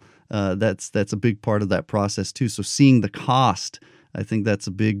people, that's a big part of that process too. So seeing the cost, I think that's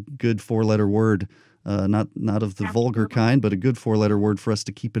a big, good 4-letter word, not of the vulgar kind, but a good 4-letter word for us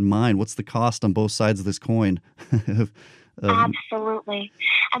to keep in mind. What's the cost on both sides of this coin? Absolutely.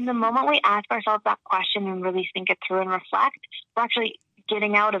 And the moment we ask ourselves that question and really think it through and reflect, we're actually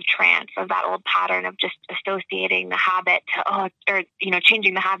getting out of trance, of that old pattern of just associating the habit to,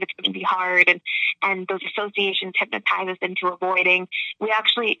 changing the habit's going to be hard. And those associations hypnotize us into avoiding. We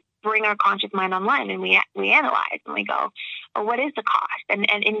actually bring our conscious mind online and we analyze and we go, oh, what is the cost? And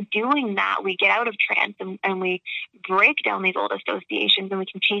in doing that, we get out of trance and we break down these old associations, and we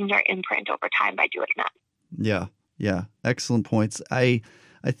can change our imprint over time by doing that. Yeah. Yeah. Excellent points. I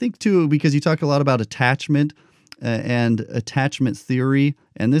think too, because you talk a lot about attachment and attachment theory,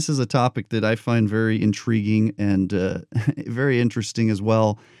 and this is a topic that I find very intriguing and very interesting as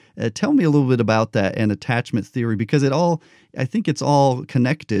well. Tell me a little bit about that and attachment theory, because I think it's all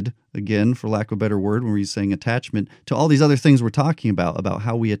connected, again, for lack of a better word, when we're saying attachment, to all these other things we're talking about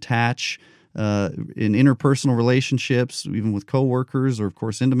how we attach in interpersonal relationships, even with coworkers, or of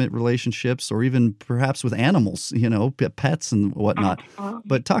course intimate relationships, or even perhaps with animals, pets and whatnot. Absolutely.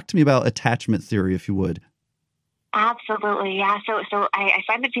 But talk to me about attachment theory, if you would. Absolutely. Yeah. So I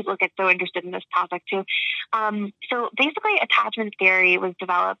find that people get so interested in this topic too. So basically attachment theory was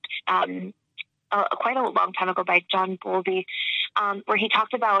developed quite a long time ago by John Bowlby, where he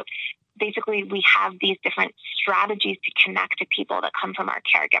talked about basically we have these different strategies to connect to people that come from our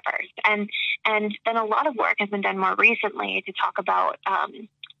caregivers. And then a lot of work has been done more recently to talk about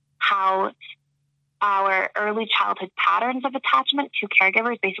how our early childhood patterns of attachment to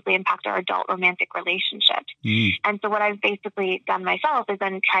caregivers basically impact our adult romantic relationships. And so what I've basically done myself is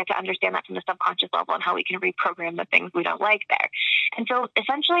then try to understand that from the subconscious level and how we can reprogram the things we don't like there. And so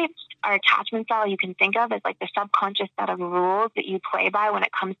essentially our attachment style you can think of as like the subconscious set of rules that you play by when it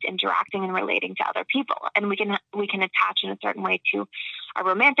comes to interacting and relating to other people. And we can attach in a certain way to our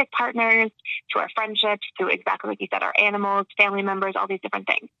romantic partners, to our friendships, to exactly like you said, our animals, family members, all these different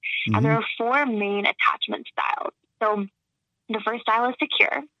things. And there are 4 main attachment styles. So the first style is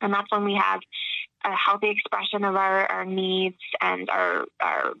secure, and that's when we have a healthy expression of our needs and our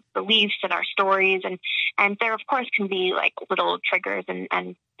beliefs and our stories. And there, of course, can be like little triggers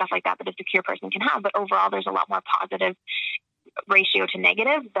and stuff like that a secure person can have. But overall, there's a lot more positive ratio to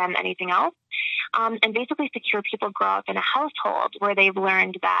negative than anything else. And basically secure people grow up in a household where they've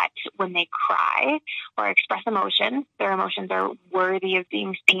learned that when they cry or express emotions, their emotions are worthy of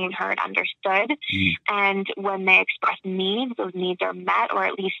being seen, heard, understood. And when they express needs, those needs are met or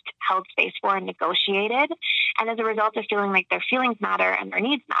at least held space for and negotiated. And as a result of feeling like their feelings matter and their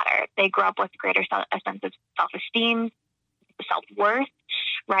needs matter, they grow up with greater a sense of self-esteem, self-worth,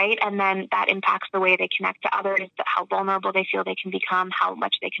 right? And then that impacts the way they connect to others, how vulnerable they feel they can become, how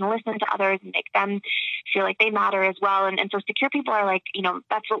much they can listen to others and make them feel like they matter as well. And so secure people are like,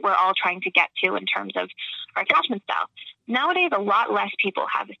 that's what we're all trying to get to in terms of our attachment style. Nowadays, a lot less people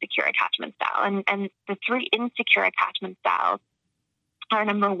have a secure attachment style. And the 3 insecure attachment styles are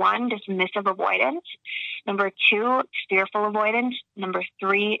number 1, dismissive avoidant, number 2, fearful avoidant, number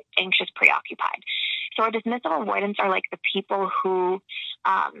 3, anxious preoccupied. So our dismissive avoidants are like the people who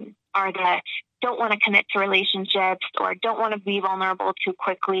don't want to commit to relationships or don't want to be vulnerable too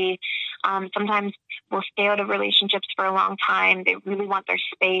quickly. Sometimes will stay out of relationships for a long time. They really want their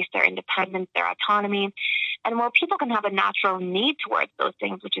space, their independence, their autonomy. And while people can have a natural need towards those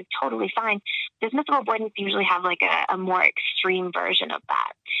things, which is totally fine, dismissive avoidants usually have like a more extreme version of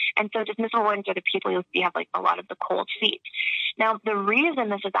that. And so dismissive avoidants are the people you'll see have like a lot of the cold feet. Now, the reason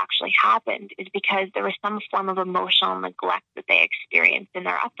this has actually happened is because there was some form of emotional neglect that they experienced in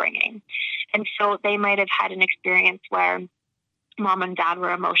their upbringing. And so they might have had an experience where mom and dad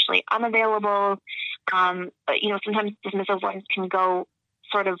were emotionally unavailable. Sometimes dismissive avoidants can go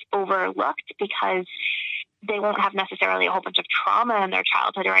sort of overlooked because they won't have necessarily a whole bunch of trauma in their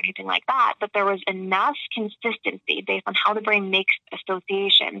childhood or anything like that, but there was enough consistency based on how the brain makes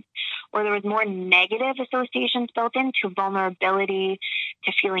associations where there was more negative associations built into vulnerability,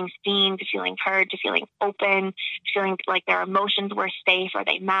 to feeling seen, to feeling heard, to feeling open, to feeling like their emotions were safe or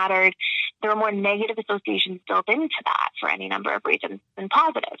they mattered. There were more negative associations built into that for any number of reasons than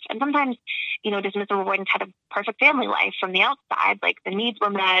positive. And sometimes, dismissive avoidance had a perfect family life from the outside, like the needs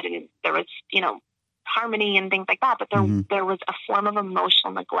were met and there was, harmony and things like that, but there was a form of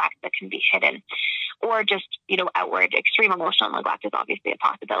emotional neglect that can be hidden, or just outward extreme emotional neglect is obviously a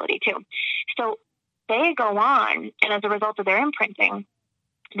possibility too. So they go on, and as a result of their imprinting,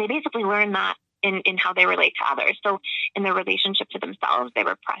 they basically learn that in how they relate to others. So in their relationship to themselves, they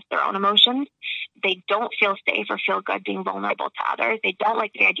repress their own emotions. They don't feel safe or feel good being vulnerable to others. They don't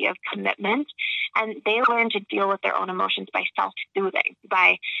like the idea of commitment, and they learn to deal with their own emotions by self-soothing,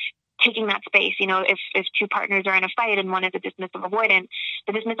 by taking that space. If 2 partners are in a fight and one is a dismissive avoidant,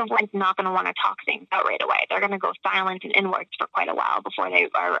 the dismissive avoidant is not going to want to talk things out right away. They're going to go silent and inwards for quite a while before they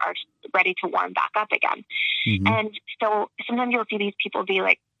are ready to warm back up again. And so sometimes you'll see these people be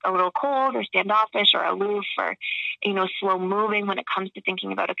like a little cold or standoffish or aloof or, slow moving when it comes to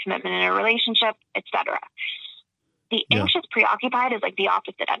thinking about a commitment in a relationship, etc. The anxious preoccupied is like the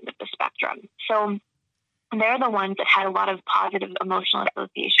opposite end of the spectrum. So they're the ones that had a lot of positive emotional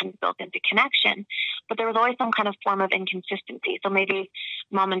associations built into connection, but there was always some kind of form of inconsistency. So maybe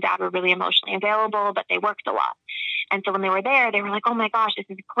mom and dad were really emotionally available, but they worked a lot. And so when they were there, they were like, oh my gosh, this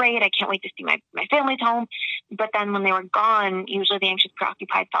is great. I can't wait to see my family's home. But then when they were gone, usually the anxious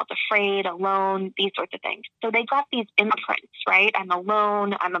preoccupied felt afraid, alone, these sorts of things. So they got these imprints, right? I'm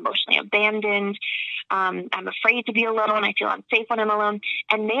alone. I'm emotionally abandoned. I'm afraid to be alone. I feel unsafe when I'm alone.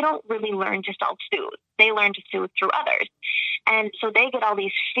 And they don't really learn to self-soothe. They learn to soothe through others. And so they get all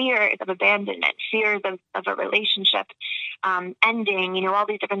these fears of abandonment, fears of a relationship ending, all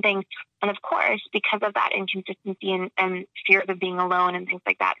these different things. And of course, because of that inconsistency and fear of being alone and things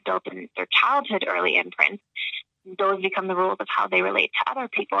like that built in their childhood early imprints, those become the rules of how they relate to other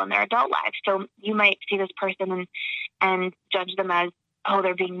people in their adult lives. So you might see this person and judge them as, oh,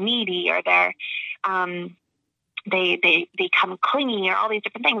 they're being needy or they're they become clingy or all these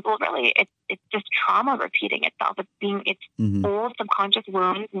different things. Well, really, it's just trauma repeating itself. It's old subconscious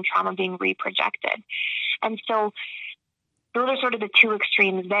wounds and trauma being reprojected. And so those are sort of the two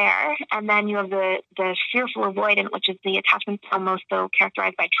extremes there. And then you have the fearful avoidant, which is the attachment style most so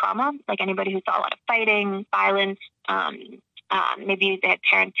characterized by trauma, like anybody who saw a lot of fighting, violence, maybe they had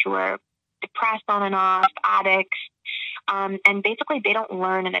parents who were depressed on and off, addicts. And basically they don't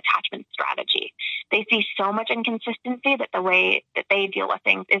learn an attachment strategy. They see so much inconsistency that the way that they deal with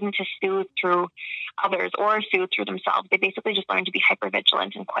things isn't to soothe through others or soothe through themselves. They basically just learn to be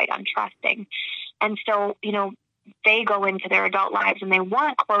hypervigilant and quite untrusting. And so, they go into their adult lives and they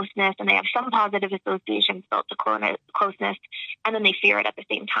want closeness and they have some positive associations built to closeness, and then they fear it at the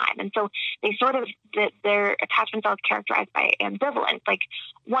same time. And so they sort of, their attachment style is characterized by ambivalence, like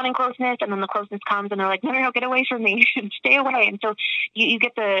wanting closeness, and then the closeness comes and they're like, no, get away from me and stay away. And so you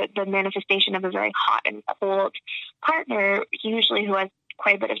get the manifestation of a very hot and cold partner, usually who has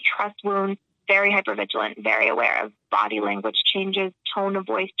quite a bit of trust wounds, very hypervigilant, very aware of body language changes, tone of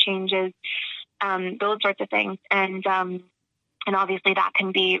voice changes, those sorts of things. And obviously that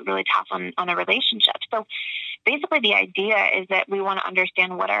can be really tough on a relationship. So basically the idea is that we want to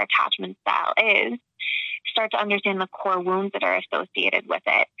understand what our attachment style is, start to understand the core wounds that are associated with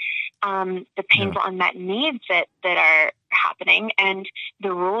it, the painful unmet needs that are happening, and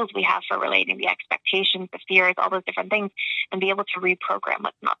the rules we have for relating, the expectations, the fears, all those different things, and be able to reprogram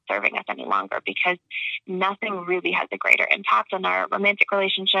what's not serving us any longer, because nothing really has a greater impact on our romantic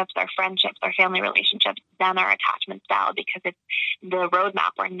relationships, our friendships, our family relationships than our attachment style, because it's the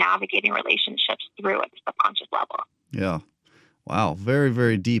roadmap we're navigating relationships through at the subconscious level. Yeah. Wow. Very,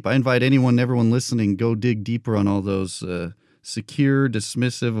 very deep. I invite everyone listening, go dig deeper on all those secure,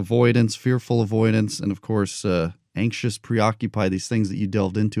 dismissive, avoidance, fearful avoidance, and of course, anxious, preoccupied, these things that you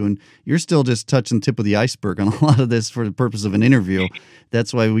delved into. And you're still just touching the tip of the iceberg on a lot of this for the purpose of an interview.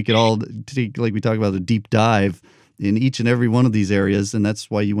 That's why we could all take, like we talk about, a deep dive in each and every one of these areas. And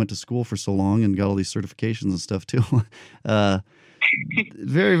that's why you went to school for so long and got all these certifications and stuff too.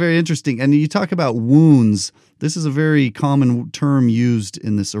 Very, very interesting. And you talk about wounds. This is a very common term used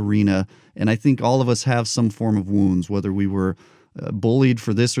in this arena. And I think all of us have some form of wounds, whether we were bullied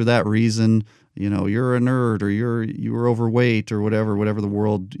for this or that reason. You're a nerd, or you were overweight, or whatever the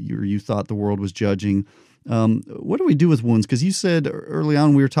world you thought the world was judging. What do we do with wounds? Because you said early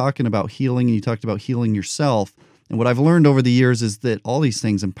on we were talking about healing, and you talked about healing yourself. And what I've learned over the years is that all these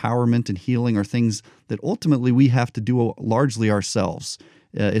things, empowerment and healing, are things that ultimately we have to do largely ourselves.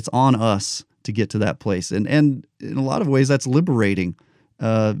 It's on us to get to that place. And in a lot of ways, that's liberating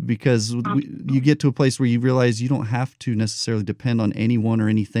because you get to a place where you realize you don't have to necessarily depend on anyone or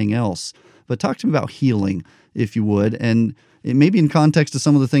anything else. But talk to me about healing, if you would, and it may be in context to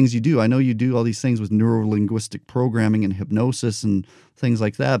some of the things you do. I know you do all these things with neuro-linguistic programming and hypnosis and things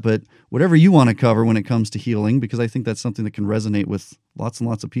like that, but whatever you want to cover when it comes to healing, because I think that's something that can resonate with lots and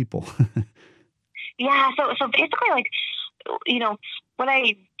lots of people. Yeah, so basically, what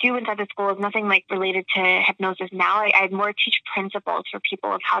I do inside the school is nothing related to hypnosis now. I more teach principles for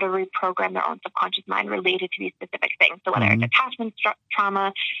people of how to reprogram their own subconscious mind related to these specific things. So whether it's attachment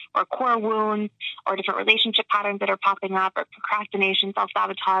trauma or core wounds or different relationship patterns that are popping up, or procrastination,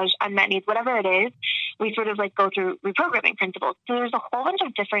 self-sabotage, unmet needs, whatever it is, we sort of go through reprogramming principles. So there's a whole bunch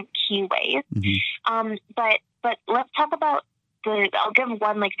of different key ways. But let's talk about I'll give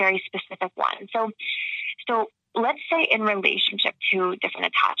one very specific one. So let's say in relationship to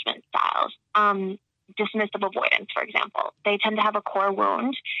different attachment styles, dismissive avoidance, for example, they tend to have a core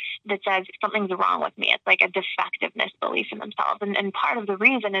wound that says something's wrong with me. It's like a defectiveness belief in themselves. And part of the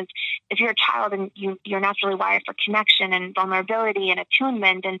reason is if you're a child and you're naturally wired for connection and vulnerability and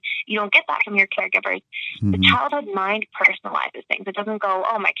attunement, and you don't get that from your caregivers, the childhood mind personalizes things. It doesn't go,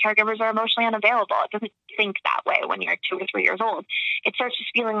 oh, my caregivers are emotionally unavailable. It doesn't think that way when you're 2 or 3 years old. It starts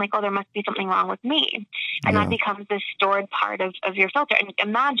just feeling like, oh, there must be something wrong with me. And that becomes this stored part of your filter. And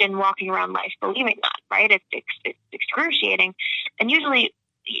imagine walking around life believing that, right? It's excruciating. And usually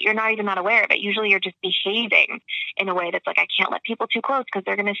you're not even that aware of it. Usually you're just behaving in a way that's like, I can't let people too close because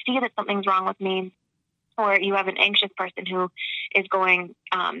they're going to see that something's wrong with me. Or you have an anxious person who is going,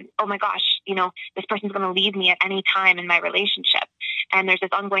 oh my gosh, this person's going to leave me at any time in my relationship. And there's this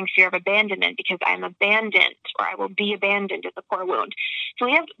ongoing fear of abandonment because I'm abandoned, or I will be abandoned as a core wound. So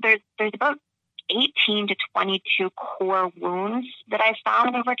there's about 18 to 22 core wounds that I've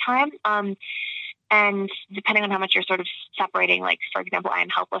found over time. And depending on how much you're sort of separating, for example, I am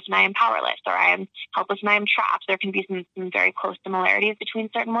helpless and I am powerless, or I am helpless and I am trapped, there can be some very close similarities between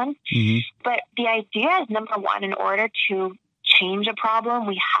certain ones. But the idea is, number one, in order to change a problem,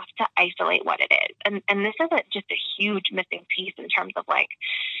 we have to isolate what it is. And this is just a huge missing piece in terms of like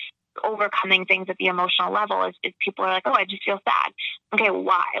overcoming things at the emotional level is people are like, oh, I just feel sad. Okay,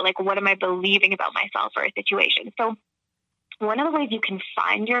 why? Like, what am I believing about myself or a situation? So one of the ways you can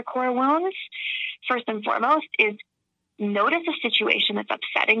find your core wounds, first and foremost, is notice a situation that's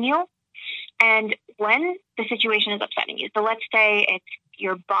upsetting you. And when the situation is upsetting you, so let's say it's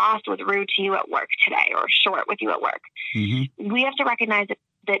your boss was rude to you at work today or short with you at work. Mm-hmm. We have to recognize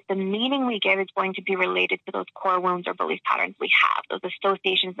that the meaning we give is going to be related to those core wounds or belief patterns we have, those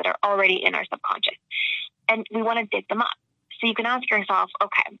associations that are already in our subconscious. And we want to dig them up. So you can ask yourself,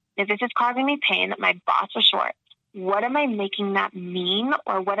 okay, if this is causing me pain that my boss was short, what am I making that mean,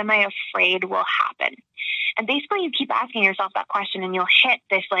 or what am I afraid will happen? And basically you keep asking yourself that question and you'll hit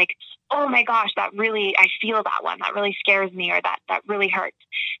this like, oh my gosh, that really, I feel that one. That really scares me, or that really hurts.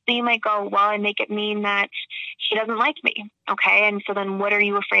 So you might go, well, I make it mean that he doesn't like me. Okay. And so then what are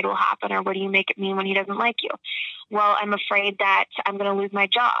you afraid will happen, or what do you make it mean when he doesn't like you? Well, I'm afraid that I'm going to lose my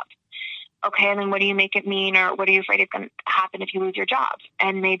job. Okay, and then what do you make it mean, or what are you afraid is going to happen if you lose your job?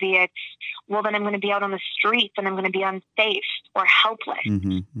 And maybe it's, well, then I'm going to be out on the streets and I'm going to be unsafe or helpless.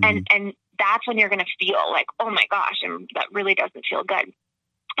 Mm-hmm, mm-hmm. And that's when you're going to feel like, oh my gosh, and that really doesn't feel good.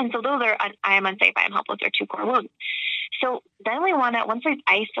 And so those are, I am unsafe, I am helpless, are two core wounds. So then we want to, once we've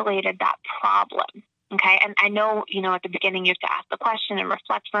isolated that problem, okay, and I know, at the beginning you have to ask the question and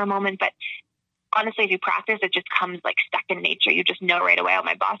reflect for a moment, but honestly, if you practice, it just comes like second nature. You just know right away, oh,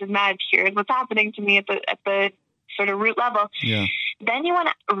 my boss is mad. Here's what's happening to me at the sort of root level. Yeah. Then you want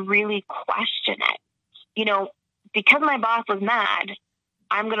to really question it. Because my boss was mad,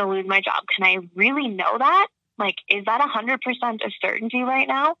 I'm going to lose my job. Can I really know that? Like, is that 100% of certainty right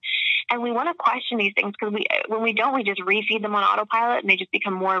now? And we want to question these things, because when we don't, we just refeed them on autopilot and they just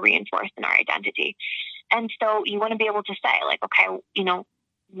become more reinforced in our identity. And so you want to be able to say, like, okay,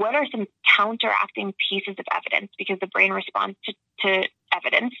 what are some counteracting pieces of evidence, because the brain responds to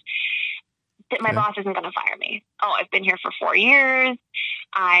evidence, that my boss isn't going to fire me. Oh, I've been here for 4 years.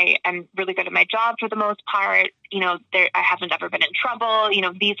 I am really good at my job for the most part. I haven't ever been in trouble,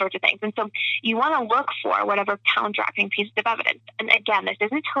 these sorts of things. And so you want to look for whatever counteracting pieces of evidence. And again, this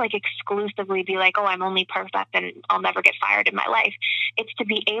isn't to like exclusively be like, oh, I'm only perfect and I'll never get fired in my life. It's to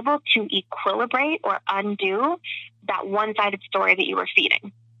be able to equilibrate or undo that one-sided story that you were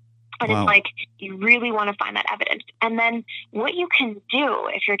feeding. And It's like, you really want to find that evidence. And then what you can do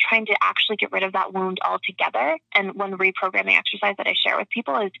if you're trying to actually get rid of that wound altogether, and one reprogramming exercise that I share with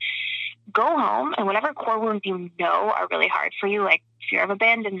people is go home, and whatever core wounds are really hard for you, like fear of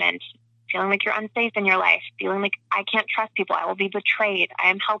abandonment, feeling like you're unsafe in your life, feeling like I can't trust people, I will be betrayed, I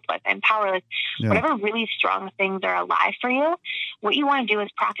am helpless, I'm powerless, whatever really strong things are alive for you, what you want to do is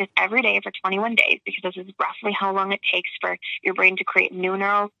practice every day for 21 days, because this is roughly how long it takes for your brain to create new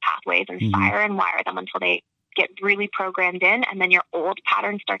neural pathways and fire and wire them until they get really programmed in, and then your old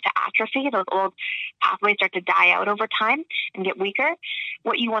patterns start to atrophy. Those old pathways start to die out over time and get weaker.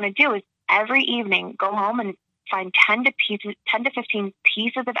 What you want to do is every evening go home and find 10 to 15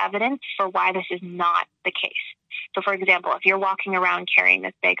 pieces of evidence for why this is not the case. So, for example, if you're walking around carrying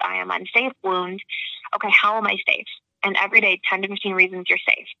this big I am unsafe wound, okay, how am I safe? And every day, 10 to 15 reasons you're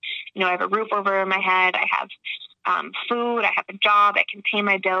safe. I have a roof over my head. I have food. I have a job. I can pay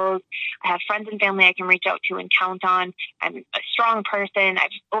my bills. I have friends and family I can reach out to and count on. I'm a strong person. I've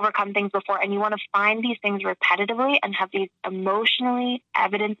overcome things before. And you want to find these things repetitively and have these emotionally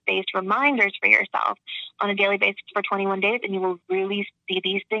evidence-based reminders for yourself on a daily basis for 21 days, and you will really see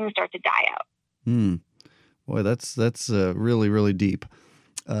these things start to die out. Boy, that's really, really deep.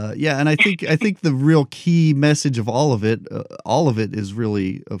 And I think the real key message of all of it is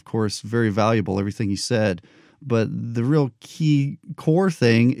really, of course, very valuable, everything you said. But the real key core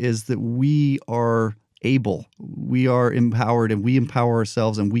thing is that we are able, we are empowered, and we empower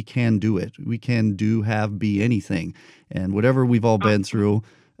ourselves, and we can do it. We can be anything. And whatever we've all been through,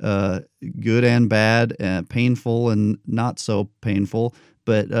 good and bad, painful and not so painful,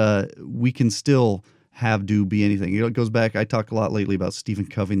 but we can still be anything. It goes back, I talk a lot lately about Stephen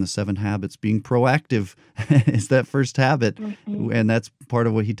Covey, the 7 Habits. Being proactive is that first habit. Mm-hmm. And that's part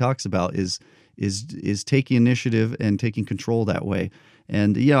of what he talks about is taking initiative and taking control that way.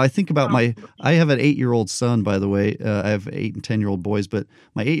 And, I think about I have an 8-year-old son, by the way. I have 8 and 10-year-old boys, but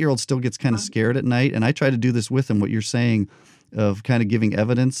my 8-year-old still gets kind of scared at night. And I try to do this with him, what you're saying of kind of giving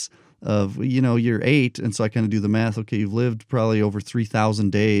evidence of, you're 8. And so I kind of do the math. Okay, you've lived probably over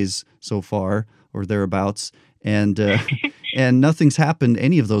 3,000 days so far or thereabouts. And and nothing's happened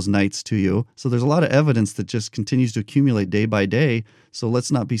any of those nights to you. So there's a lot of evidence that just continues to accumulate day by day. So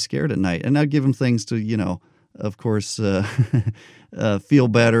let's not be scared at night. And I give him things to, of course, feel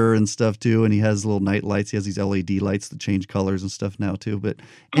better and stuff too. And he has little night lights. He has these LED lights that change colors and stuff now too. But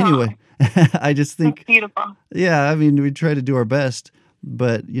anyway, I just think, that's beautiful. yeah, I mean, we try to do our best,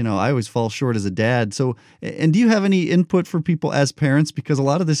 but I always fall short as a dad. So, and do you have any input for people as parents? Because a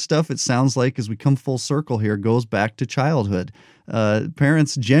lot of this stuff, it sounds like, as we come full circle here, goes back to childhood.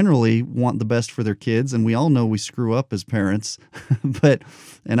 Parents generally want the best for their kids, and we all know we screw up as parents.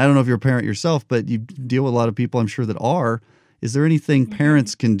 And I don't know if you're a parent yourself, but you deal with a lot of people, I'm sure, that are. Is there anything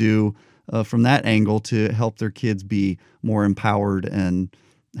parents can do from that angle to help their kids be more empowered and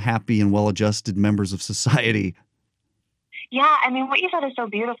happy and well-adjusted members of society? Yeah, I mean, what you said is so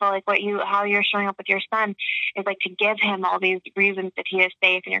beautiful. Like how you're showing up with your son is like to give him all these reasons that he is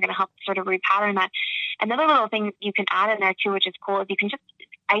safe, and you're going to help sort of repattern that. Another little thing you can add in there too, which is cool, is you can just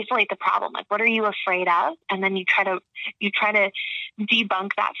isolate the problem. Like, what are you afraid of? And then you try to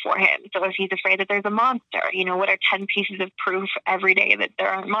debunk that for him. So if he's afraid that there's a monster, what are 10 pieces of proof every day that there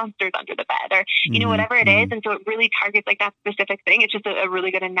aren't monsters under the bed, or whatever it is. And so it really targets like that specific thing. It's just a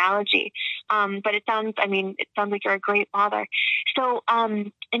really good analogy. But it sounds like you're a great father. So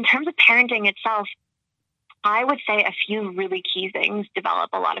in terms of parenting itself, I would say a few really key things develop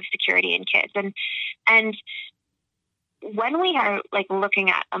a lot of security in kids. And when we are like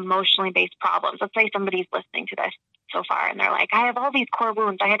looking at emotionally based problems, let's say somebody's listening to this so far and they're like, I have all these core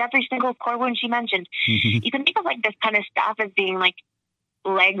wounds. I had every single core wound she mentioned. You can think of like this kind of stuff as being like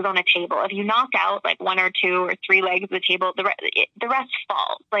legs on a table. If you knock out like 1 or 2 or 3 legs of the table, the rest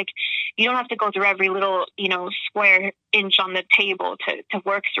falls. Like, you don't have to go through every little, square inch on the table to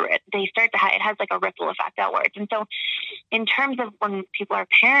work through it. They start to it has like a ripple effect outwards. And so in terms of when people are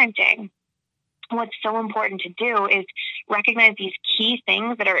parenting, what's so important to do is recognize these key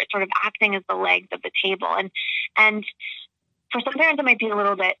things that are sort of acting as the legs of the table. And for some parents, it might be a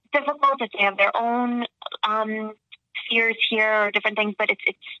little bit difficult if they have their own fears here or different things, but it's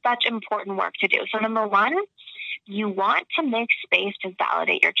such important work to do. So number one, you want to make space to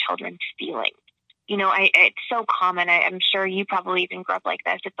validate your children's feelings. It's so common. I'm sure you probably even grew up like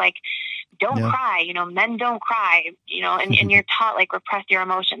this. It's like, don't cry, men don't cry, and you're taught like repress your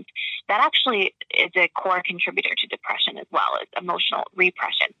emotions. That actually is a core contributor to depression as well as emotional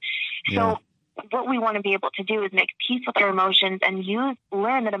repression. So what we want to be able to do is make peace with our emotions and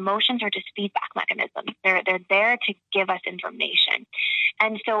learn that emotions are just feedback mechanisms. They're there to give us information.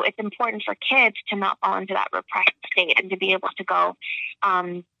 And so it's important for kids to not fall into that repressed state and to be able to go,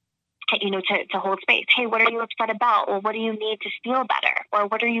 to hold space. Hey, what are you upset about? Or what do you need to feel better? Or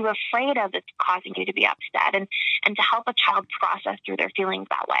what are you afraid of that's causing you to be upset? And to help a child process through their feelings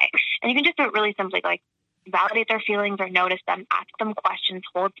that way. And you can just do it really simply, like validate their feelings or notice them, ask them questions,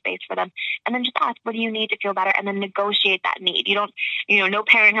 hold space for them, and then just ask, what do you need to feel better? And then negotiate that need. You don't, no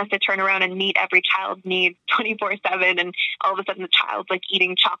parent has to turn around and meet every child's needs 24/7 and all of a sudden the child's like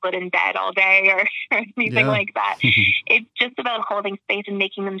eating chocolate in bed all day or anything like that. It's just about holding space and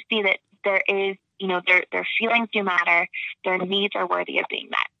making them see that there is, their feelings do matter, their needs are worthy of being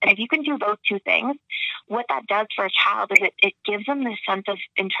met. And if you can do those two things, what that does for a child is it gives them this sense of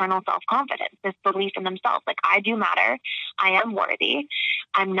internal self-confidence, this belief in themselves. Like, I do matter, I am worthy,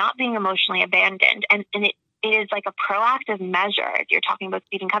 I'm not being emotionally abandoned. And it is like a proactive measure. If you're talking about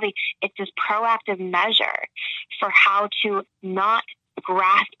Stephen Covey, it's this proactive measure for how to not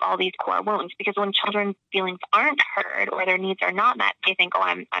grasp all these core wounds, because when children's feelings aren't heard or their needs are not met, they think, oh,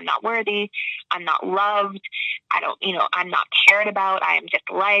 I'm not worthy, I'm not loved, I'm not cared about, I am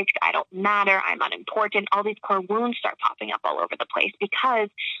disliked, I don't matter, I'm unimportant. All these core wounds start popping up all over the place because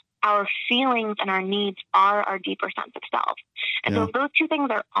our feelings and our needs are our deeper sense of self. And so if those two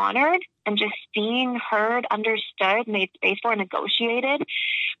things are honored and just seen, heard, understood, made space for, negotiated,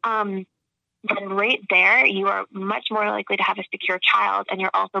 then right there, you are much more likely to have a secure child, and you're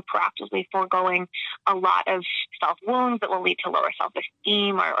also proactively foregoing a lot of self-wounds that will lead to lower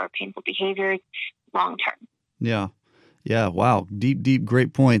self-esteem or painful behaviors long term. Yeah. Yeah. Wow. Deep,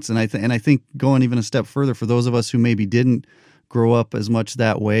 great points. And I think going even a step further, for those of us who maybe didn't grow up as much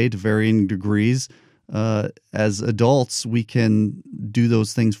that way to varying degrees, as adults, we can do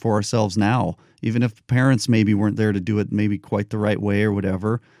those things for ourselves now, even if parents maybe weren't there to do it maybe quite the right way or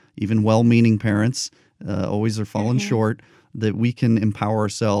whatever. Even well-meaning parents always are falling short, that we can empower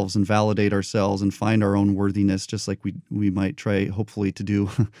ourselves and validate ourselves and find our own worthiness, just like we might try, hopefully, to do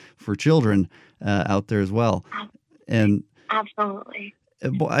for children out there as well. And absolutely.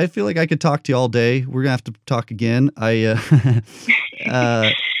 I feel like I could talk to you all day. We're going to have to talk again. May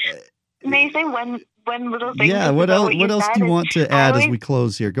I say one little thing? Yeah, what else do you want to add as we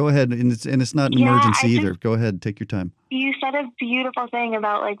close here? Go ahead. And it's not an emergency either. Go ahead. Take your time. you said a beautiful thing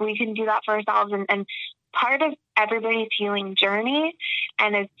about like we can do that for ourselves, and part of everybody's healing journey,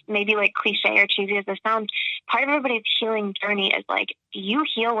 and it's maybe like cliche or cheesy as it sounds, part of everybody's healing journey is like you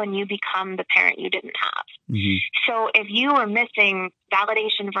heal when you become the parent you didn't have. Mm-hmm. So if you were missing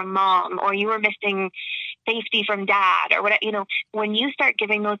validation from mom, or you were missing safety from dad, or whatever, when you start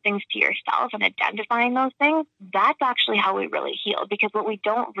giving those things to yourself and identifying those things, that's actually how we really heal. Because what we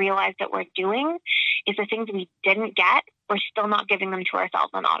don't realize that we're doing is the things we didn't get, we're still not giving them to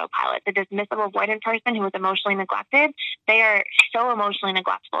ourselves on autopilot. The dismissive avoidant person who is emotionally neglected, they are so emotionally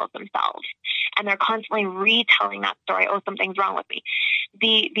neglectful of themselves. And they're constantly retelling that story. Oh, something's wrong with me.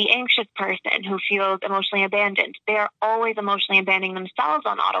 The anxious person who feels emotionally abandoned, they are always emotionally abandoning themselves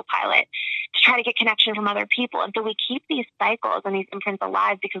on autopilot to try to get connection from other people. And so we keep these cycles and these imprints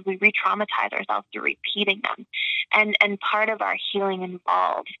alive because we re-traumatize ourselves through repeating them. And part of our healing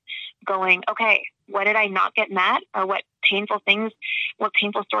involves going, okay, what did I not get met? Or what painful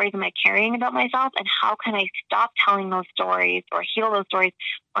stories am I carrying about myself? And how can I stop telling those stories or heal those stories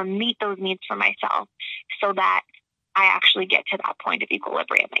or meet those needs for myself so that I actually get to that point of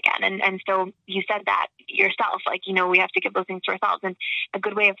equilibrium again? And so you said that yourself, like, we have to give those things to ourselves. And a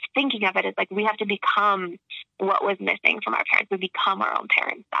good way of thinking of it is like, we have to become what was missing from our parents. We become our own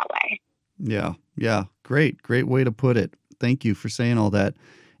parents that way. Yeah. Yeah. Great way to put it. Thank you for saying all that.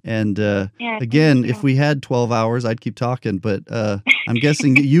 And again, if we had 12 hours, I'd keep talking, but I'm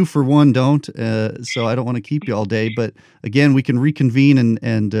guessing you for one don't, so I don't want to keep you all day. But again, we can reconvene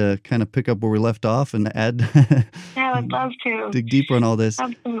and kind of pick up where we left off and add. Yeah, I would love to. Dig deeper on all this.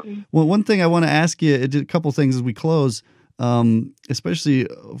 Absolutely. Well, one thing I want to ask you, a couple things as we close, especially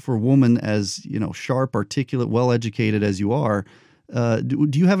for a woman as, sharp, articulate, well-educated as you are,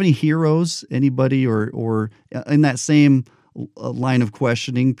 do you have any heroes, anybody or in that same line of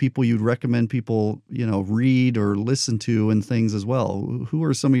questioning, people you'd recommend people, read or listen to and things as well? Who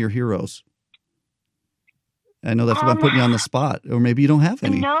are some of your heroes? I know that's about putting you on the spot, or maybe you don't have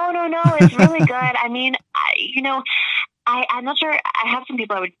any. No. It's really good. I mean, I'm not sure. I have some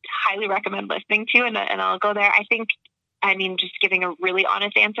people I would highly recommend listening to, and I'll go there. Just giving a really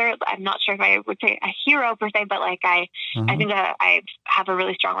honest answer, I'm not sure if I would say a hero per se, but like I think that I have a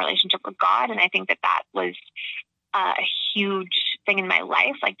really strong relationship with God, and I think that was a huge thing in my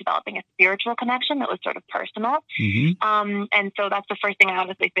life, like developing a spiritual connection that was sort of personal. Mm-hmm. And so that's the first thing I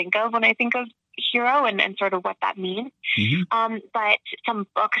honestly think of when I think of hero and sort of what that means. Mm-hmm. But some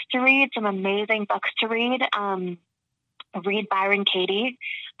books to read, some amazing books to read. Read Byron Katie,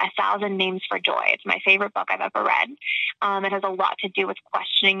 1,000 Names for Joy. It's my favorite book I've ever read. It has a lot to do with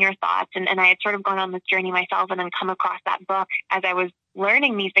questioning your thoughts. And I had sort of gone on this journey myself and then come across that book as I was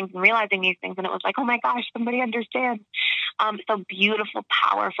learning these things and realizing these things. And it was like, oh my gosh, somebody understands. So beautiful,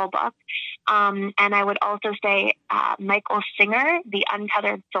 powerful book. And I would also say Michael Singer, The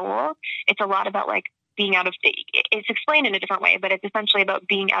Untethered Soul. It's a lot about like being out of, it's explained in a different way, but it's essentially about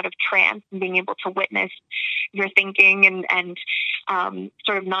being out of trance and being able to witness your thinking and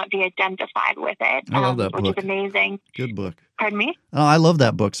sort of not be identified with it. I love that book. Which is amazing. Good book. Pardon me? Oh, I love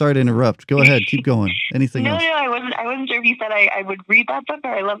that book. Sorry to interrupt. Go ahead. Keep going. Anything else? No, I wasn't sure if you said I would read that book,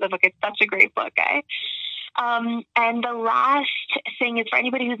 or I love that book. It's such a great book. And the last thing is for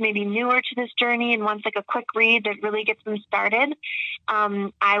anybody who's maybe newer to this journey and wants like a quick read that really gets them started.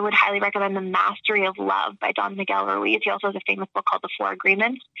 I would highly recommend The Mastery of Love by Don Miguel Ruiz. He also has a famous book called The Four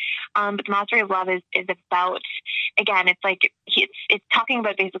Agreements. But The Mastery of Love is about, again, it's like, it's talking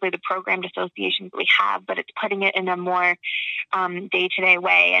about basically the programmed associations we have, but it's putting it in a more day-to-day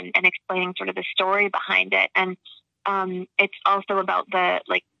way and explaining sort of the story behind it. And it's also about the,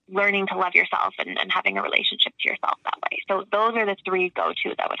 like, learning to love yourself and having a relationship to yourself that way. So those are the three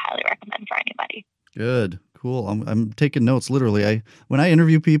go-tos I would highly recommend for anybody. Good. Cool. I'm taking notes literally. When I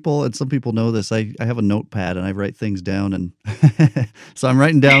interview people, and some people know this, I have a notepad and I write things down, and so I'm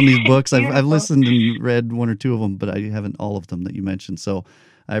writing down these books. I've listened and read one or two of them, but I haven't all of them that you mentioned. So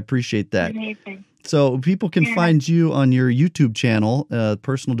I appreciate that. Amazing. So people can find you on your YouTube channel,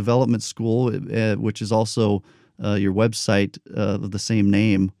 Personal Development School, which is also your website of the same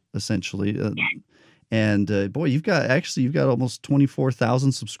name, essentially. And boy, you've got almost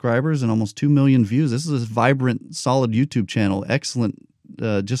 24,000 subscribers and almost 2 million views. This is a vibrant, solid YouTube channel. Excellent,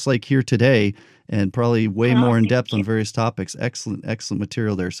 just like here today, and probably way more in depth on various topics. Excellent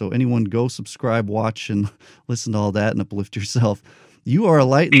material there. So anyone go subscribe, watch, and listen to all that and uplift yourself. You are a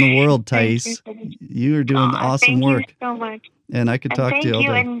light in the world, Thais. You are doing awesome work. Thank you so much. And I could talk to you all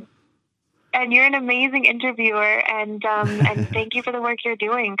day. And you're an amazing interviewer, and thank you for the work you're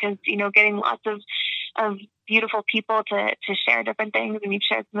doing, because getting lots of beautiful people to share different things, and you've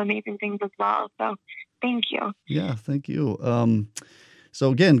shared some amazing things as well. So Thank you. Yeah, thank you.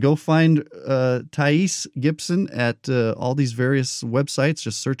 So again, go find Thais Gibson at all these various websites.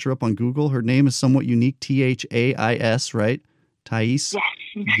 Just search her up on Google. Her name is somewhat unique, Thais, right? Thais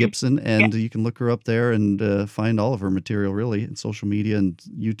Gibson, and you can look her up there and find all of her material, really, in social media and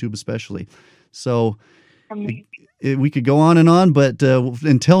YouTube especially. So we could go on, but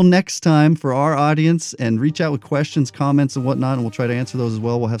until next time, for our audience, and reach out with questions, comments, and whatnot, and we'll try to answer those as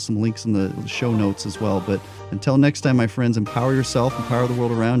well. We'll have some links in the show notes as well. But until next time, my friends, empower yourself, empower the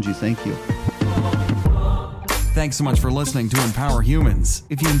world around you. Thank you. Thanks so much for listening to Empower Humans.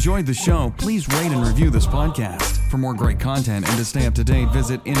 If you enjoyed the show, please rate and review this podcast. For more great content and to stay up to date,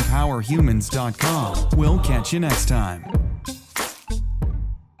 visit empowerhumans.com. We'll catch you next time.